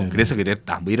부족했다. 뭐 그래서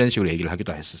그랬다. 뭐 이런 식으로 얘기를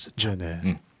하기도 했었죠.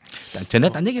 전에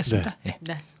딴 얘기했습니다. 네.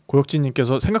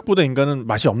 고혁진님께서 생각보다 인간은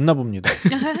맛이 없나 봅니다.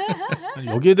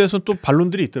 여기에 대해서 또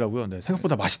반론들이 있더라고요. 네,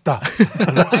 생각보다 맛있다.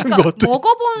 그러니까 것도.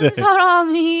 먹어본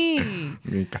사람이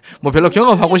그러니까 뭐 별로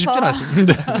경험하고 싶진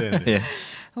않습니다. 네.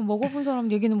 먹어본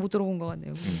사람 얘기는 못 들어본 것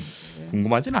같네요.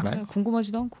 궁금하진 않아요.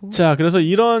 궁금하지도 않고. 자, 그래서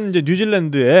이런 이제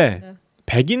뉴질랜드에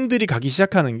백인들이 가기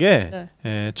시작하는 게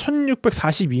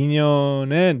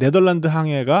 1642년에 네덜란드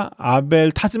항해가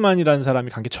아벨 타즈만이라는 사람이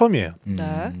간 게 처음이에요.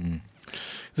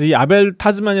 그래서 이 아벨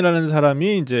타즈만이라는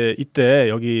사람이 이제 이때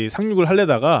여기 상륙을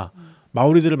하려다가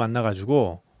마오리들을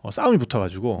만나가지고 싸움이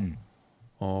붙어가지고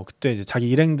그때 이제 자기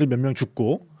일행들 몇 명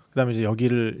죽고 그다음에 이제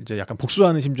여기를 이제 약간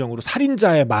복수하는 심정으로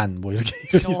살인자의 만 뭐 이렇게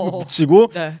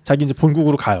붙이고 자기 이제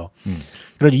본국으로 가요.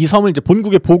 그래서 이 섬을 이제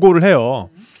본국에 보고를 해요.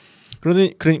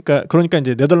 그러니까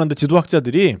이제 네덜란드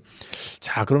지도학자들이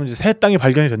자 그럼 이제 새 땅이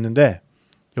발견이 됐는데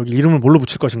여기 이름을 뭘로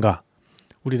붙일 것인가?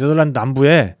 우리 네덜란드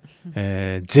남부에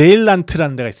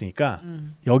제일란트라는 데가 있으니까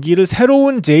여기를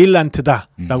새로운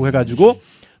제일란트다라고 해가지고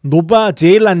노바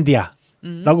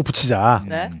제일란디아라고 붙이자.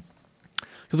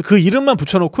 그래서 그 이름만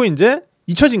붙여놓고 이제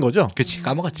잊혀진 거죠. 그렇지,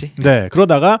 까먹었지. 네,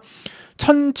 그러다가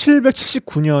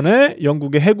 1779년에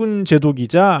영국의 해군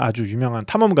제도기자 아주 유명한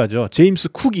탐험가죠. 제임스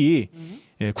쿡이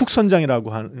쿡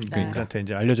선장이라고 하는 분한테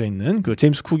이제 알려져 있는 그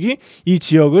제임스 쿡이 이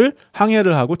지역을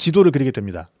항해를 하고 지도를 그리게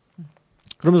됩니다.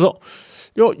 그러면서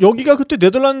여기가 그때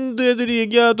네덜란드 애들이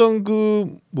얘기하던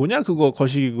그 뭐냐 그거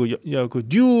거시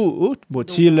그뉴 뭐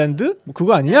지일랜드 뭐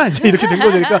그거 아니냐 이제 이렇게 된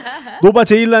거죠. 그러니까 노바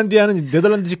제일란디아는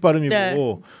네덜란드식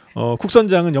발음이고 쿡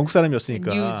선장은 영국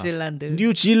사람이었으니까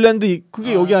뉴질랜드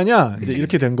그게 여기 아니야 이제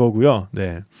이렇게 된 거고요.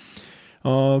 네.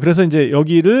 그래서 이제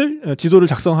여기를 지도를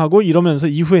작성하고 이러면서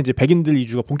이후에 이제 백인들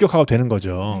이주가 본격화가 되는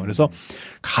거죠. 그래서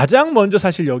가장 먼저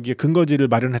사실 여기에 근거지를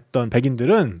마련했던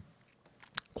백인들은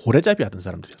고래잡이 하던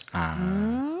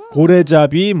사람들이었어요.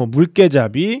 고래잡이, 뭐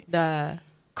물개잡이.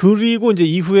 그리고 이제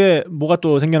이후에 뭐가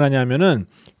또 생겨나냐면은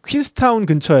퀸스타운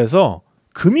근처에서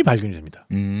금이 발견이 됩니다.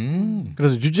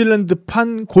 그래서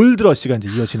뉴질랜드판 골드러시가 이제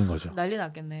이어지는 거죠. 난리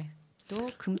났겠네. 또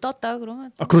금 떴다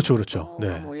그러면. 그렇죠.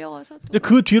 네. 올려와서 이제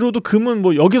그 뒤로도 금은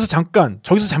뭐 여기서 잠깐,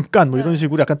 저기서 잠깐 뭐 이런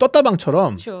식으로 약간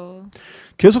떴다방처럼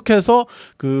계속해서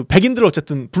그 백인들을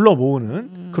어쨌든 불러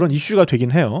모으는 그런 이슈가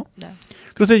되긴 해요.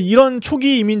 그래서 이런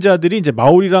초기 이민자들이 이제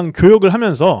마오리랑 교역을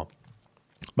하면서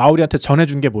마오리한테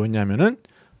전해준 게 뭐였냐면은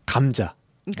감자.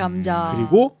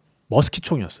 그리고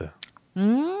머스킷총이었어요.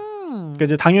 그러니까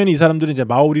이제 당연히 이 사람들은 이제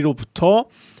마오리로부터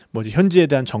뭐 이제 현지에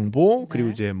대한 정보 그리고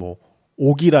이제 뭐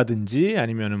오기라든지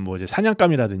아니면은 뭐 이제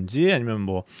사냥감이라든지 아니면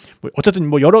뭐 어쨌든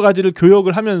뭐 여러 가지를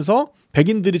교역을 하면서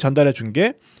백인들이 전달해 준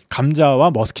게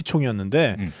감자와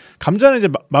머스킷총이었는데 감자는 이제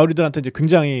마오리들한테 이제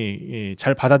굉장히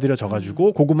잘 받아들여져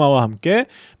가지고 고구마와 함께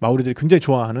마오리들이 굉장히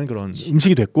좋아하는 그런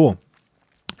음식이 됐고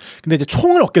근데 이제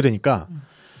총을 얻게 되니까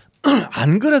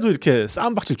안 그래도 이렇게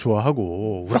싸움박질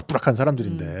좋아하고 우락부락한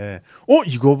사람들인데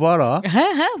이거 봐라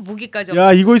무기까지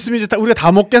야 이거 있으면 이제 우리가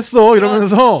다 먹겠어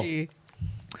이러면서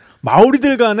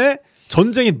마오리들 간에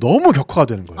전쟁이 너무 격화가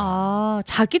되는 거예요. 아,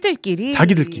 자기들끼리.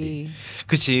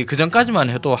 그치. 그 전까지만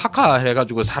해도 학화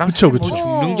해가지고 사람 그쵸.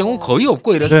 죽는 경우 거의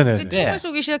없고 네네. 총을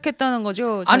쏘기 시작했다는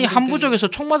거죠. 아니 자기들끼리. 한 부족에서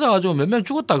총 맞아가지고 몇 명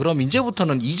죽었다. 그럼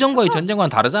이제부터는 이전과의 전쟁과는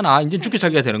다르잖아. 이제 죽기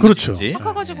살기가 되는 그렇죠. 거지.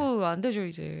 학화 가지고 안 되죠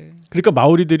이제. 그러니까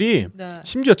마오리들이 네.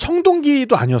 심지어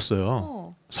청동기도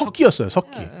아니었어요. 석기였어요.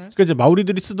 석기. 네. 그러니까 이제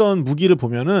마오리들이 쓰던 무기를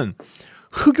보면은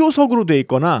흑요석으로 돼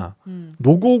있거나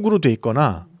노곡으로 돼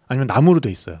있거나 아니면 나무로 돼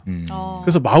있어요.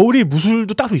 그래서 마오리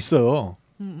무술도 따로 있어요.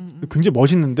 굉장히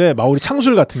멋있는데 마오리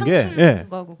창술 같은 게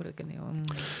하고 그랬겠네요.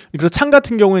 그래서 창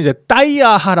같은 경우는 이제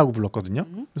따이아하라고 불렀거든요.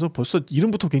 그래서 벌써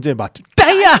이름부터 굉장히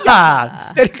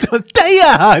따이아하 때릴 때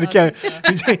따이아하 이렇게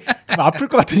굉장히 아플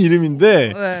것 같은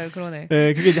이름인데 네, 그러네.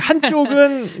 그게 이제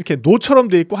한쪽은 이렇게 노처럼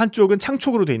돼 있고 한쪽은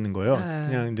창촉으로 돼 있는 거예요.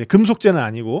 그냥 이제 금속재는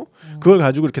아니고 그걸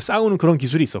가지고 이렇게 싸우는 그런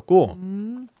기술이 있었고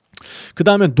그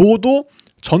다음에 노도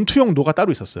전투용 노가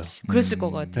따로 있었어요. 그랬을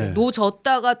것 같아요. 네. 노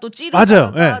졌다가 또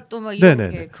찌르다가 맞아요. 또 막 이렇게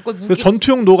네네. 그걸 그래서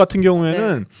전투용 노 같은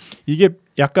경우에는 이게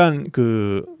약간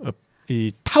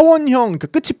이 타원형 그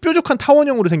끝이 뾰족한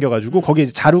타원형으로 생겨가지고 거기에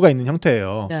이제 자루가 있는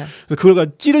형태예요. 네. 그래서 그걸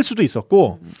가지고 찌를 수도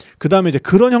있었고 그 다음에 이제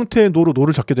그런 형태의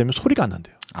노를 적게 되면 소리가 안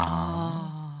난대요.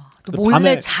 또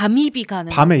몰래 잠입이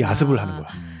가는. 밤에 야습을 하는 거야.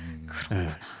 네.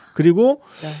 그리고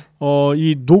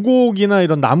이 노곡이나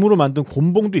이런 나무로 만든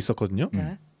곤봉도 있었거든요.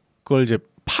 그걸 이제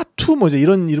파투 뭐 이제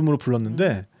이런 이름으로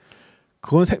불렀는데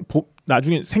그건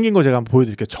나중에 생긴 거 제가 한번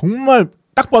보여드릴게요. 정말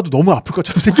딱 봐도 너무 아플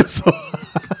것처럼 생겼어.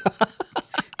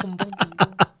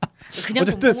 그냥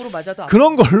어쨌든 곤봉으로 맞아도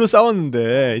그런 걸로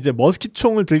싸웠는데 이제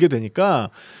머스킷총을 들게 되니까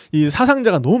이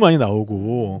사상자가 너무 많이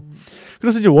나오고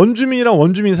그래서 이제 원주민이랑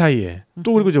원주민 사이에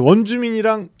또 그리고 이제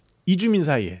원주민이랑 이주민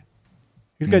사이에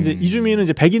그러니까 이제 이주민은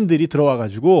이제 백인들이 들어와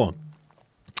가지고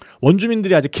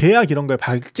원주민들이 아직 계약 이런 거에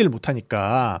밟지를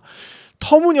못하니까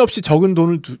터무니없이 적은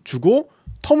돈을 주고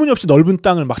터무니없이 넓은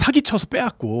땅을 막 사기쳐서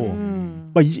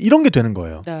빼앗고 막 이런 게 되는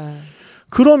거예요. 네.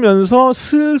 그러면서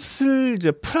슬슬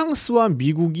이제 프랑스와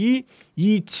미국이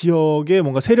이 지역에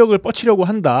뭔가 세력을 뻗치려고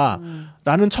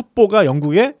한다라는 첩보가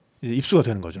영국에 이제 입수가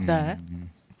되는 거죠. 네.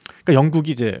 그러니까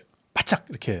영국이 이제 바짝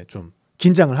이렇게 좀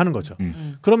긴장을 하는 거죠.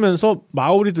 그러면서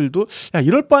마오리들도 야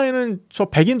이럴 바에는 저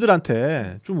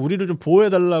백인들한테 좀 우리를 좀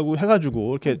보호해달라고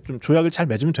해가지고 이렇게 좀 조약을 잘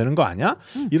맺으면 되는 거 아니야?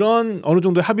 이런 어느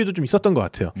정도의 합의도 좀 있었던 것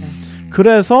같아요.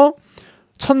 그래서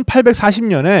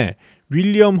 1840년에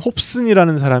윌리엄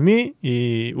홉슨이라는 사람이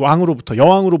이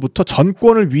여왕으로부터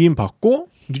전권을 위임받고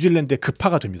뉴질랜드에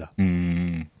급파가 됩니다.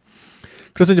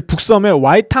 그래서 이제 북섬에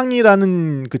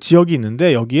와이탕이라는 그 지역이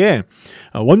있는데 여기에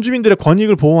원주민들의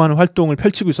권익을 보호하는 활동을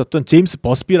펼치고 있었던 제임스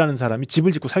버스비라는 사람이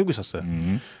집을 짓고 살고 있었어요.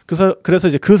 그래서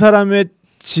이제 그 사람의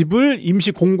집을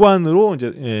임시 공관으로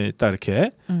이제 딱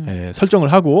이렇게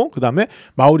설정을 하고 그 다음에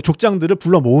마오리 족장들을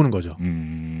불러 모으는 거죠.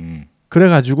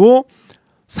 그래가지고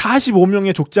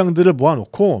 45명의 족장들을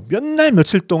모아놓고 몇 날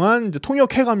며칠 동안 이제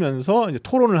통역해가면서 이제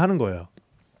토론을 하는 거예요.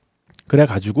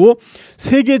 그래가지고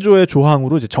세 개조의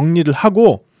조항으로 이제 정리를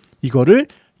하고 이거를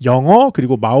영어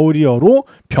그리고 마오리어로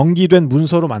병기된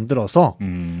문서로 만들어서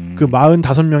그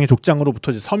 45명의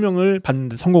족장으로부터 이제 서명을 받는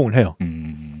데 성공을 해요.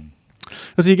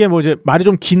 그래서 이게 뭐 이제 말이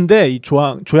좀 긴데 이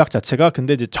조약 자체가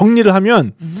근데 이제 정리를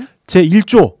하면 제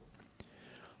 1조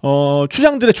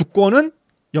추장들의 주권은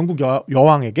영국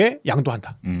여왕에게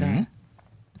양도한다.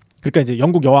 그러니까 이제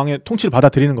영국 여왕의 통치를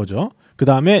받아들이는 거죠. 그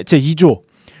다음에 제 2조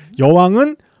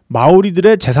여왕은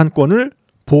마오리들의 재산권을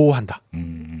보호한다.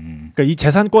 그러니까 이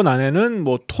재산권 안에는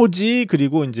뭐 토지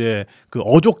그리고 이제 그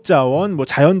어족 자원, 뭐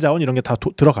자연 자원 이런 게 다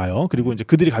들어가요. 그리고 이제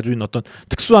그들이 가지고 있는 어떤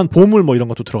특수한 보물 뭐 이런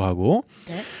것도 들어가고.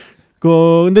 네.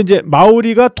 근데 이제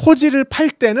마오리가 토지를 팔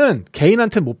때는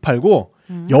개인한테 못 팔고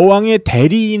여왕의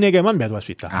대리인에게만 매도할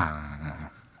수 있다.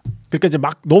 그러니까 이제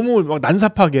막 너무 막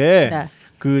난삽하게 네.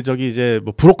 그 저기 이제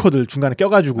뭐 브로커들 중간에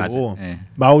껴가지고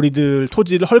마오리들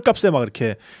토지를 헐값에 막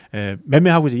이렇게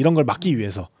매매하고 이제 이런 걸 막기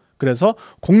위해서 그래서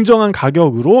공정한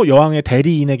가격으로 여왕의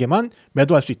대리인에게만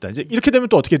매도할 수 있다. 이제 이렇게 되면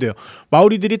또 어떻게 돼요?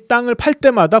 마오리들이 땅을 팔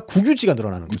때마다 국유지가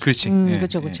늘어나는 거죠. 그렇지.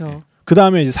 그렇죠. 그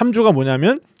다음에 이제 3조가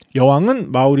뭐냐면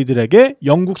여왕은 마오리들에게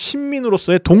영국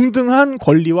신민으로서의 동등한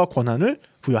권리와 권한을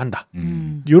부여한다.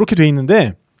 이렇게 돼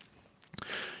있는데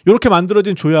이렇게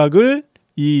만들어진 조약을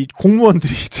이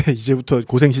공무원들이 이제부터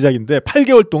고생 시작인데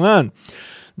 8개월 동안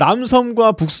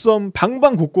남섬과 북섬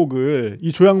방방곡곡을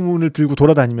이 조약문을 들고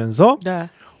돌아다니면서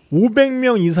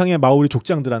 500명 이상의 마오리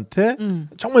족장들한테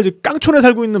정말 이제 깡촌에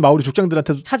살고 있는 마오리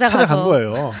족장들한테도 찾아간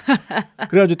거예요.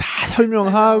 그래가지고 다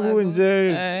설명하고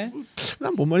이제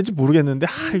난 뭔 말인지 모르겠는데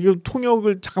이거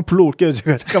통역을 잠깐 불러올게요.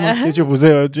 제가 잠깐만 계셔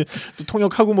보세요. 또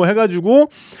통역하고 뭐 해가지고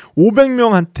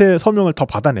 500명한테 서명을 더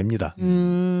받아냅니다.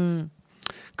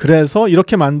 그래서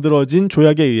이렇게 만들어진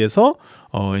조약에 의해서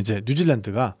이제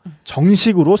뉴질랜드가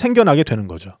정식으로 생겨나게 되는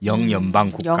거죠.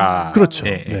 영연방 국가. 그렇죠.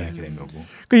 네, 네. 이렇게 된 거고.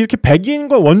 그러니까 이렇게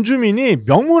백인과 원주민이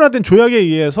명문화된 조약에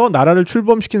의해서 나라를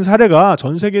출범시킨 사례가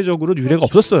전 세계적으로 유례가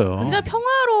없었어요. 굉장히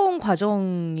평화로운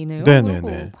과정이네요.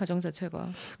 네네네. 과정 자체가.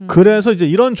 그래서 이제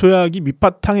이런 조약이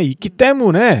밑바탕에 있기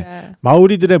때문에 네.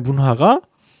 마오리들의 문화가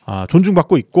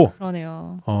존중받고 있고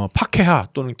그러네요. 파케하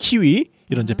또는 키위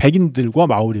이런 이제 백인들과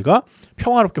마오리가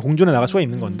평화롭게 공존해 나갈 수가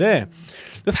있는 건데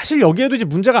사실 여기에도 이제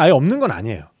문제가 아예 없는 건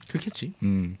아니에요. 그렇겠지.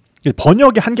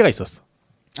 번역에 한계가 있었어.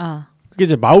 아. 그게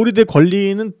이제 마오리들의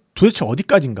권리는 도대체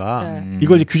어디까지인가? 네.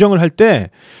 이걸 이제 규정을 할 때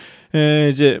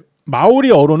이제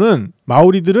마오리어로는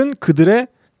마오리들은 그들의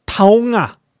타옹아에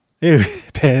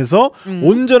대해서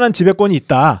온전한 지배권이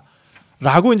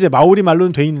있다라고 이제 마오리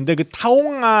말로는 돼 있는데 그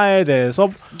타옹아에 대해서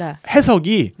네.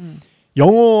 해석이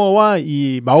영어와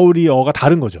이 마오리어가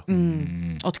다른 거죠.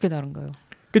 어떻게 다른가요?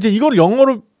 이제 이걸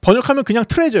영어로 번역하면 그냥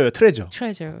트레저예요. 트레저.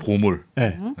 보물.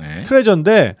 네. 네.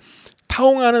 트레저인데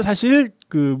타옹아는 사실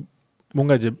그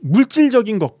뭔가 이제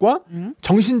물질적인 것과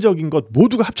정신적인 것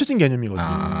모두가 합쳐진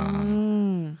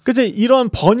개념이거든요. 그래서 이런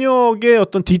번역의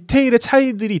어떤 디테일의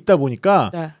차이들이 있다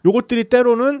보니까 네. 요것들이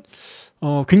때로는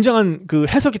굉장한 그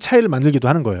해석의 차이를 만들기도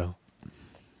하는 거예요.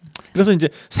 그래서 이제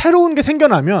새로운 게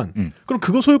생겨나면 그럼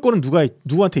그거 소유권은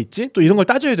누구한테 있지? 또 이런 걸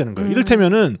따져야 되는 거예요.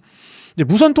 이를테면은 이제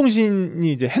무선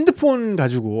통신이 이제 핸드폰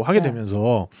가지고 하게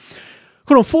되면서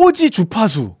그럼 4G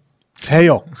주파수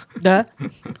대역 네.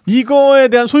 이거에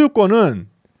대한 소유권은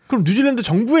그럼 뉴질랜드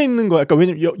정부에 있는 거야. 그러니까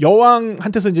왜냐면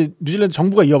여왕한테서 이제 뉴질랜드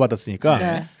정부가 이어받았으니까.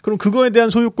 네. 그럼 그거에 대한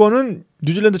소유권은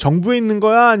뉴질랜드 정부에 있는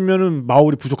거야, 아니면은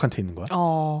마오리 부족한테 있는 거야?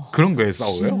 그런 거에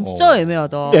싸워요? 진짜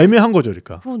애매하다. 애매한 거죠,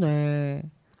 그러니까. 그러네.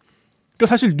 그러니까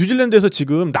사실 뉴질랜드에서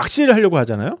지금 낚시를 하려고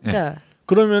하잖아요. 네.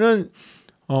 그러면은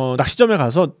낚시점에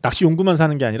가서 낚시 용구만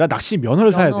사는 게 아니라 낚시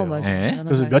면허를 사야 돼요. 네.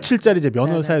 그래서 며칠짜리 이제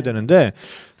면허를 사야 되는데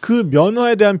그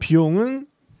면허에 대한 비용은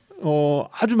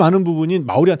아주 많은 부분이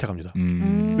마오리한테 갑니다.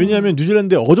 왜냐하면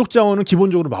뉴질랜드의 어족 자원은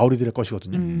기본적으로 마오리들의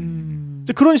것이거든요.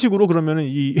 이제 그런 식으로 그러면은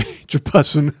이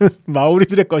주파수는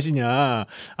마오리들의 것이냐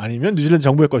아니면 뉴질랜드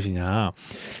정부의 것이냐.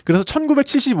 그래서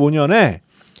 1975년에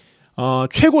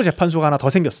최고 재판소가 하나 더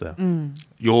생겼어요.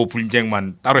 요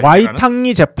분쟁만 따로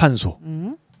와이탕리 재판소.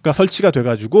 가 설치가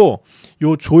돼가지고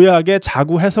요 조약의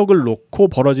자구 해석을 놓고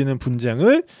벌어지는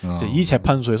분쟁을 이제 이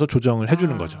재판소에서 조정을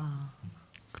해주는 거죠.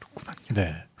 그렇구만요.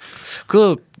 네.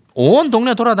 그 온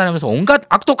동네 돌아다니면서 온갖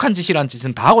악독한 짓이란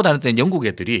짓은 다 하고 다녔던 영국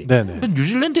애들이 네네.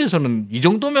 뉴질랜드에서는 이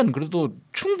정도면 그래도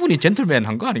충분히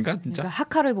젠틀맨한 거 아닌가 진짜? 그러니까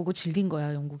하카를 보고 질린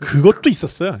거야 영국에. 그것도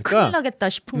있었어요. 그러니까 큰일 나겠다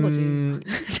싶은 거지.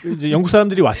 이제 영국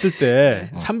사람들이 왔을 때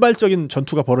산발적인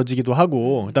전투가 벌어지기도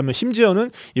하고, 그다음에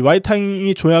심지어는 이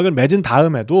와이탕리 조약을 맺은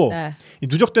다음에도 네. 이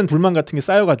누적된 불만 같은 게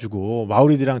쌓여가지고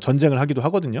마오리들이랑 전쟁을 하기도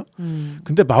하거든요.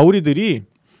 근데 마오리들이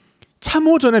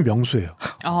참호전의 명수예요.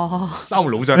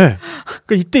 싸움을 너무 잘해. 네.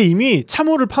 그러니까 이때 이미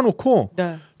참호를 파놓고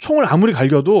네. 총을 아무리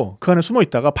갈겨도 그 안에 숨어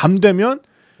있다가 밤 되면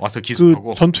와서 기습하고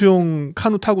그 전투용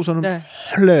카누 타고서는 네.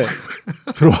 몰래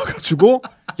들어와가지고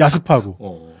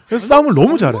야습하고. 그래서 싸움을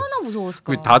너무 잘해. 얼마나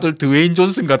무서웠을까. 그 다들 드웨인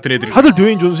존슨 같은 애들이 다들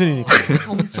드웨인 존슨이니까.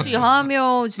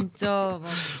 정치하며 진짜 막.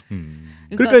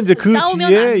 그러니까 이제 그 싸우면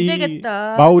뒤에 안 이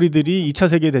되겠다. 마오리들이 2차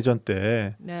세계 대전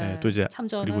때 네. 또 이제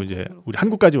참전을 그리고 이제 하고. 우리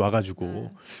한국까지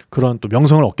와가지고 그런 또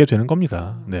명성을 얻게 되는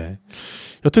겁니다. 네.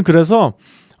 여튼 그래서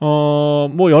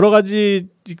뭐 여러 가지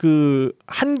그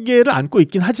한계를 안고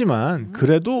있긴 하지만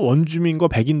그래도 원주민과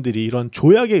백인들이 이런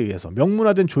조약에 의해서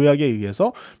명문화된 조약에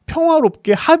의해서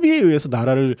평화롭게 합의에 의해서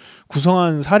나라를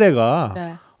구성한 사례가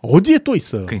네. 어디에 또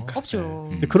있어요. 그러니까. 없죠.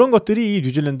 네. 그런 것들이 이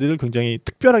뉴질랜드를 굉장히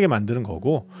특별하게 만드는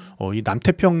거고 이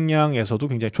남태평양에서도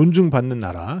굉장히 존중받는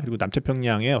나라, 그리고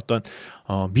남태평양의 어떤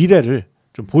미래를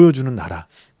좀 보여주는 나라.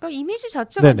 그러니까 이미지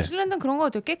자체가 네네. 뉴질랜드는 그런 것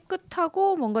같아요.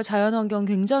 깨끗하고 뭔가 자연환경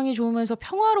굉장히 좋으면서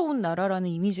평화로운 나라라는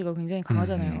이미지가 굉장히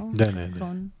강하잖아요. 네네.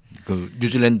 그런. 그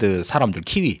뉴질랜드 사람들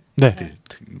키위 네.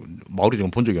 마오리들은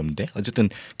본 적이 없는데 어쨌든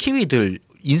키위들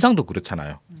인상도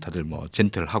그렇잖아요. 다들 뭐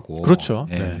젠틀하고 그렇죠.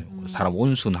 예, 네. 사람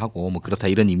온순하고 뭐 그렇다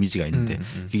이런 이미지가 있는데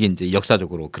이게 이제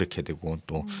역사적으로 그렇게 되고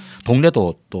또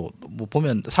동네도 또 뭐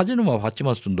보면 사진을만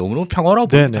봤지만 좀 너무너무 평화로워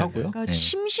보이더라고요. 그러니까 예.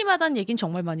 심심하다는 얘기는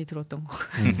정말 많이 들었던 거.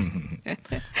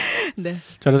 네.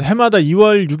 자, 그래서 해마다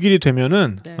 2월 6일이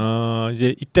되면은 네.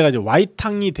 이제 이때가 이제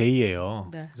와이탕리 데이예요.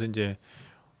 네. 그래서 이제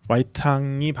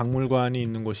와이탕리 박물관이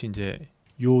있는 곳이 이제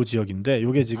요 지역인데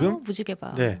요게 지금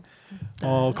무지개봐. 네. 그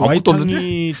아무것도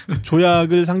와이탕리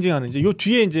조약을 상징하는 이제 요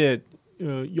뒤에 이제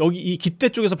여기 이 깃대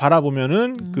쪽에서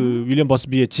바라보면은 그 윌리엄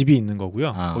버스비의 집이 있는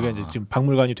거고요. 거기가 이제 지금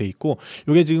박물관이 돼 있고,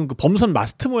 이게 지금 그 범선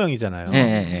마스트 모양이잖아요.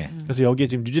 그래서 여기에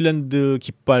지금 뉴질랜드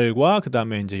깃발과 그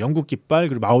다음에 이제 영국 깃발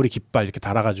그리고 마오리 깃발 이렇게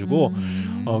달아가지고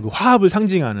그 화합을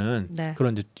상징하는 네.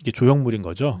 그런 이제 이게 조형물인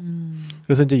거죠.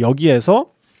 그래서 이제 여기에서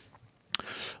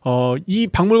이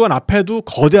박물관 앞에도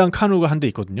거대한 카누가 한 대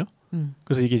있거든요.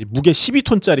 그래서 이게 이제 무게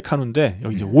 12톤짜리 카누인데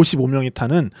여기 이제 55명이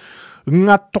타는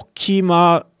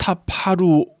응아토키마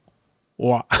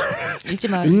타파루와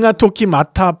응아토키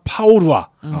마타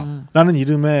파오루아라는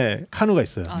이름의 카누가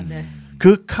있어요. 네.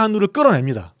 그 카누를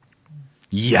끌어냅니다.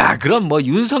 이야, 그럼 뭐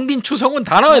윤성빈, 추성훈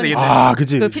다 나와야 되겠네. 아,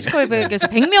 그치. 그 피지컬 백에서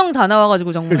 100명 다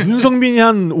나와가지고 정말. 윤성빈이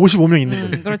한 55명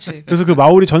있는 거예요. 그렇지. 그래서 그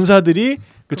마오리 전사들이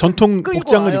그 전통 끌고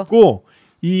복장을 와요. 입고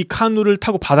이 카누를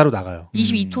타고 바다로 나가요.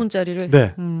 22톤짜리를.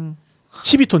 네.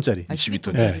 12톤짜리.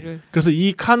 12톤짜리를. 네. 그래서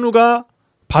이 카누가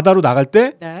바다로 나갈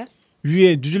때 네.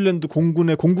 위에 뉴질랜드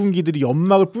공군의 공군기들이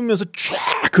연막을 뿜으면서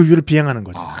쫙 그 위를 비행하는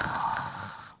거지.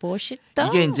 멋있다.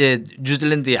 이게 이제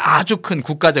뉴질랜드의 아주 큰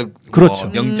국가적 그렇죠.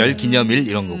 명절 기념일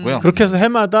이런 거고요. 그렇게 해서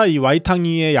해마다 이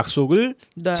와이탕이의 약속을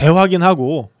네.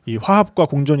 재확인하고 이 화합과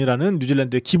공존이라는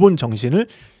뉴질랜드의 기본 정신을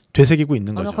되새기고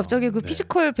있는 거죠. 나 갑자기 그 네.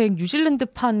 피지컬 백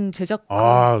뉴질랜드판 제작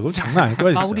그거 장난 아닐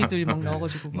거야 진짜. 마오리들 막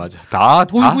나와가지고 맞아. 다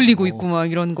돌 다? 굴리고 있고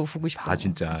막 이런 거 보고 싶다. 다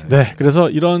진짜. 네, 그래서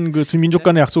이런 그 두 민족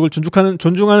간의 약속을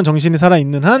존중하는 정신이 살아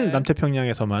있는 한 네.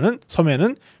 남태평양의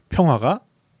섬에는 평화가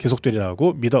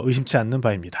계속되리라고 믿어 의심치 않는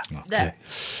바입니다. 네.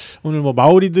 오늘 뭐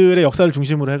마오리들의 역사를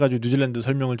중심으로 해가지고 뉴질랜드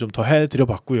설명을 좀 더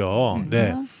해드려봤고요.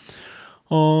 네.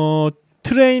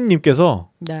 트레인님께서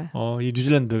네. 이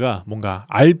뉴질랜드가 뭔가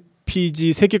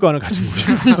RPG 세계관을 가진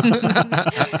곳이에요.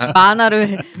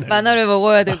 만화를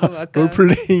먹어야 되고 약간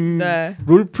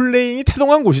롤플레잉이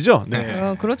태동한 곳이죠.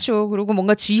 네. 그렇죠. 그리고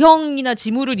뭔가 지형이나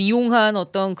지물을 이용한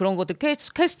어떤 그런 것들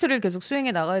퀘스트를 계속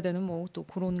수행해 나가야 되는 뭐 또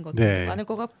그런 것들 네. 많을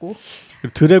것 같고.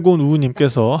 드래곤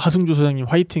우우님께서 하승조 소장님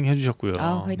화이팅 해주셨고요.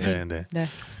 화이팅. 네. 네.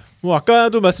 뭐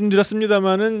아까도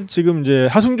말씀드렸습니다만은 지금 이제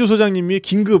하승조 소장님이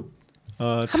긴급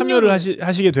참여를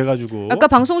하시게 돼가지고 아까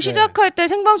방송 시작할 때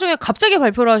생방 중에 갑자기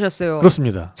발표를 하셨어요.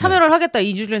 그렇습니다. 참여를 하겠다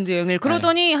이 뉴질랜드 여행을.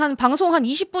 그러더니 한 방송 한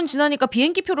 20분 지나니까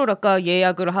비행기표를 아까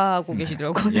예약을 하고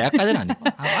계시더라고요. 예약까지는 아니고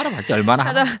알아봤지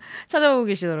얼마나 찾아보고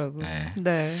계시더라고요.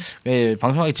 네. 네.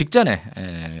 방송하기 직전에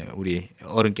우리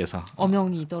어른께서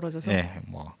어명이 떨어져서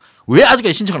뭐 왜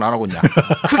아직까지 신청을 안 하고 있냐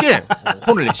크게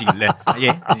혼을 내시길래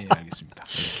알겠습니다.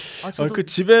 그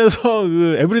집에서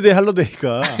그 에브리데이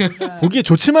할러데이가 보기에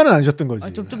좋지만은 않으셨던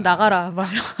거지. 좀 나가라.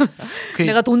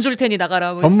 내가 돈 줄 테니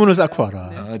나가라. 전문을 쌓고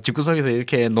와라. 집구석에서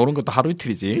이렇게 노는 것도 하루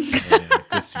이틀이지.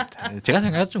 그렇습니다. 제가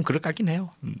생각해도 좀 그럴 것 같긴 해요.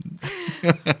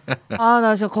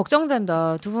 나 진짜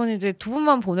걱정된다. 두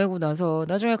분만 보내고 나서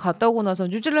나중에 갔다 오고 나서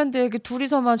뉴질랜드 얘기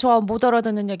둘이서만 저 못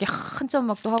알아듣는 얘기 한참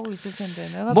막 또 하고 있을 텐데.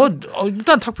 내가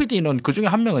일단 탁PD는 그 중에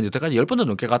한 명은 여태까지 10번도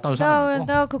넘게 갔다 온 사람이고.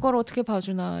 내가 그걸 어떻게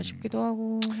봐주나 싶기도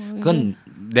하고. 그건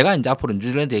내가 이제 앞으로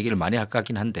뉴질랜드 얘기를 많이 할 것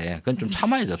같긴 한데 그건 좀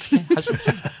참아야지 어떻게 할 수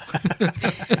없죠.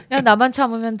 그냥 나만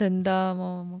참으면 된다.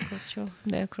 뭐 그렇죠.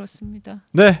 네, 그렇습니다.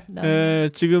 네,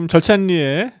 지금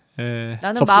절찬리에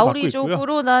나는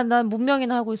마오리족으로 난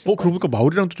문명이나 하고 있을 거야. 그러고 보니까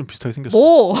마오리랑도 좀 비슷하게 생겼어.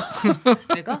 뭐?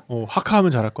 내가?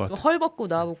 하카하면 잘할 것 같아. 헐 벗고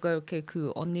나와볼까 이렇게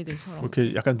그 언니들처럼.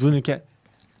 이렇게 약간 눈 이렇게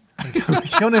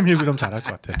휘어내밀고 이러면 잘할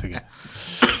것 같아. 되게.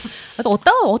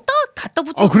 어디다 갖다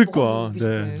붙여. 그러니까.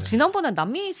 네. 지난번에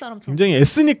남미 사람처럼. 굉장히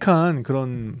에스닉한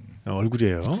그런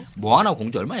얼굴이에요. 모아나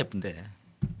공주 얼마나 예쁜데.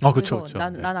 그렇죠.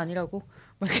 난 아니라고.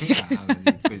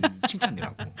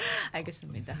 칭찬이라고.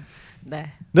 알겠습니다.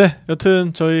 네. 네,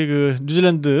 여튼 저희 그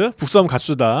뉴질랜드 북섬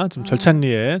갓수다 지금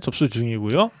절찬리에 접수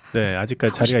중이고요. 네,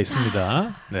 아직까지 자리가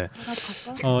있습니다. 네.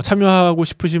 참여하고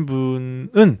싶으신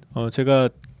분은 제가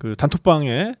그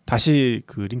단톡방에 다시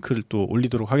그 링크를 또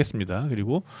올리도록 하겠습니다.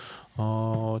 그리고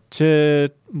제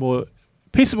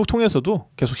페이스북 통해서도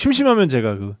계속 심심하면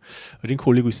제가 그 링크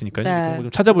올리고 있으니까요. 네.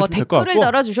 좀 찾아보시면 될 것 같고. 댓글을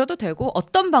달아주셔도 되고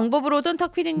어떤 방법으로든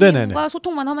탁피디님과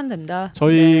소통만 하면 된다.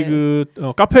 저희 그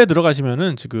카페에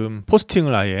들어가시면은 지금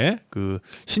포스팅을 아예 그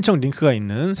신청 링크가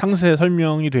있는 상세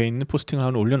설명이 되어 있는 포스팅을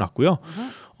하나 올려놨고요.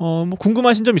 뭐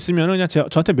궁금하신 점 있으면은 그냥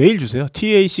저한테 메일 주세요.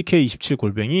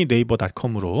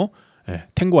 tack27@naver.com으로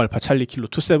탱고 알파 찰리 킬로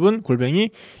 27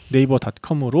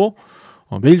 naver.com으로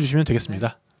메일 주시면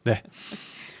되겠습니다. 네.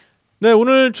 네,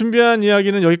 오늘 준비한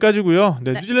이야기는 여기까지고요.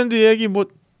 네, 뉴질랜드 이야기 뭐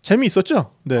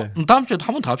재미있었죠? 네. 다음 주에도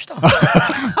한 번 더 합시다.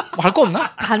 할 거 없나?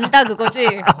 간다 그거지.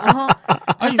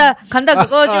 간다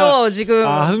그거죠. 지금.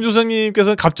 하승조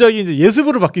선생님께서 갑자기 이제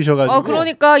예습으로 바뀌셔가지고.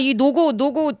 그러니까 이 노고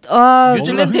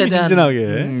뉴질랜드에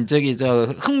대한 저기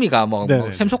흥미가 뭐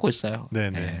샘솟고 있어요.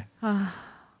 네네.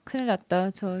 큰일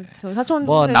났다. 저 사촌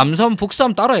뭐 동생 남섬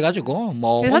북섬 따로 해가지고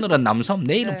뭐 오늘은 남섬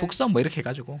내일은 네. 북섬 뭐 이렇게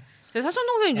해가지고. 제 사촌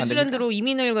동생이 뉴질랜드로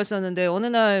이민을 갔었는데 어느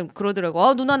날 그러더라고.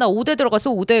 아 누나 나 5대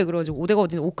들어갔어 5대 그러가지고 5대가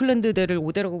어디 오클랜드대를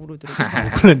 5대라고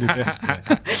부르더라고. 오클랜드대. 네.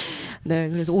 네,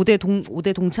 그래서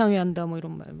 5대 동창회 한다 뭐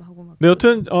이런 말 하고 막. 네,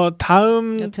 여튼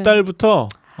다음 달부터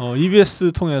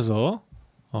EBS 통해서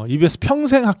EBS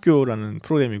평생학교라는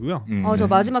프로그램이고요. 저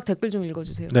마지막 댓글 좀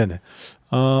읽어주세요. 네네.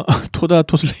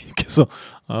 토다토슬레이님께서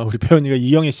우리 배현이가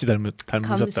이영애 씨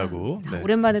닮으셨다고. 네.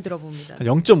 오랜만에 들어봅니다.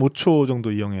 0.5초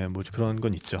정도 이영애 뭐 그런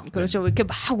건 있죠. 그렇죠. 네. 이렇게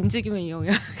막 움직이면 이영애.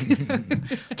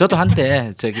 저도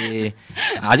한때 저기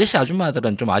아저씨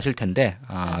아줌마들은 좀 아실 텐데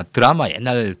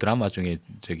옛날 드라마 중에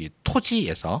저기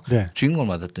토지에서 네. 주인공을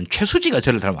맡았던 최수지가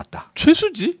저를 닮았다.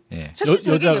 최수지? 예. 최수지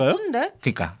되게 여자가요? 예쁜데?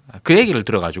 그러니까 그 얘기를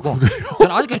들어가지고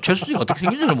저는 아직 최수지가 어떻게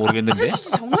생긴지는 모르겠는데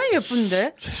최수지 정말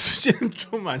예쁜데? 최수지는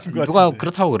좀 아닌 것 같은데. 누가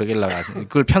그렇다고 그러길래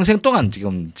그걸 평생 동안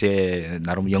지금 제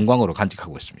나름 영광으로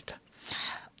간직하고 있습니다.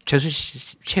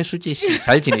 최수지 씨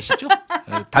잘 지내시죠?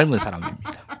 닮은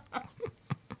사람입니다.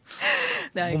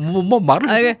 네, 뭐 말을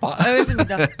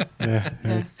알겠습니다. 네.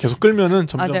 계속 끌면은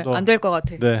점점 더 안 될 것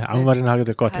같아. 네, 아무 말이나 하게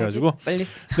될 것 같아가지고. 빨리.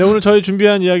 네, 오늘 저희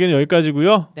준비한 이야기는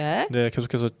여기까지고요. 네.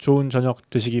 계속해서 좋은 저녁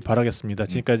되시기 바라겠습니다.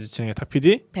 지금까지 진행의 탁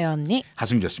PD, 배언니,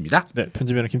 하승주였습니다. 네,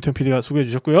 편집에는 김태형 PD가 수고해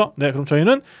주셨고요. 네, 그럼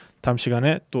저희는 다음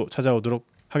시간에 또 찾아오도록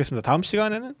하겠습니다. 다음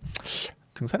시간에는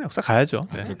등산의 역사 가야죠.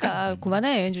 네. 그러니까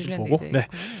그만해 뉴질랜드 보고. 이제. 네.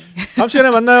 다음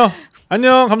시간에 만나요.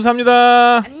 안녕,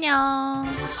 감사합니다. 안녕.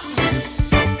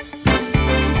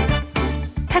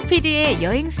 탁PD의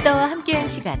여행수다와 함께한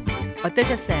시간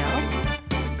어떠셨어요?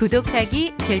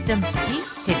 구독하기, 별점 주기,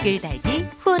 댓글 달기,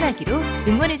 후원하기로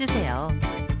응원해주세요.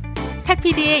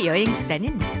 탁PD의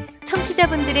여행수다는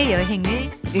청취자분들의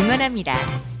여행을 응원합니다.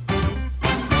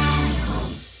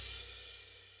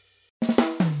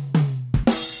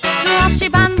 수없이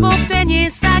반복된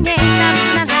일상에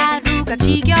나른한 하루가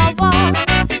지겨워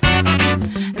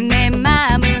내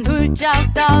마음은 훌쩍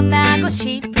떠나고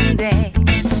싶어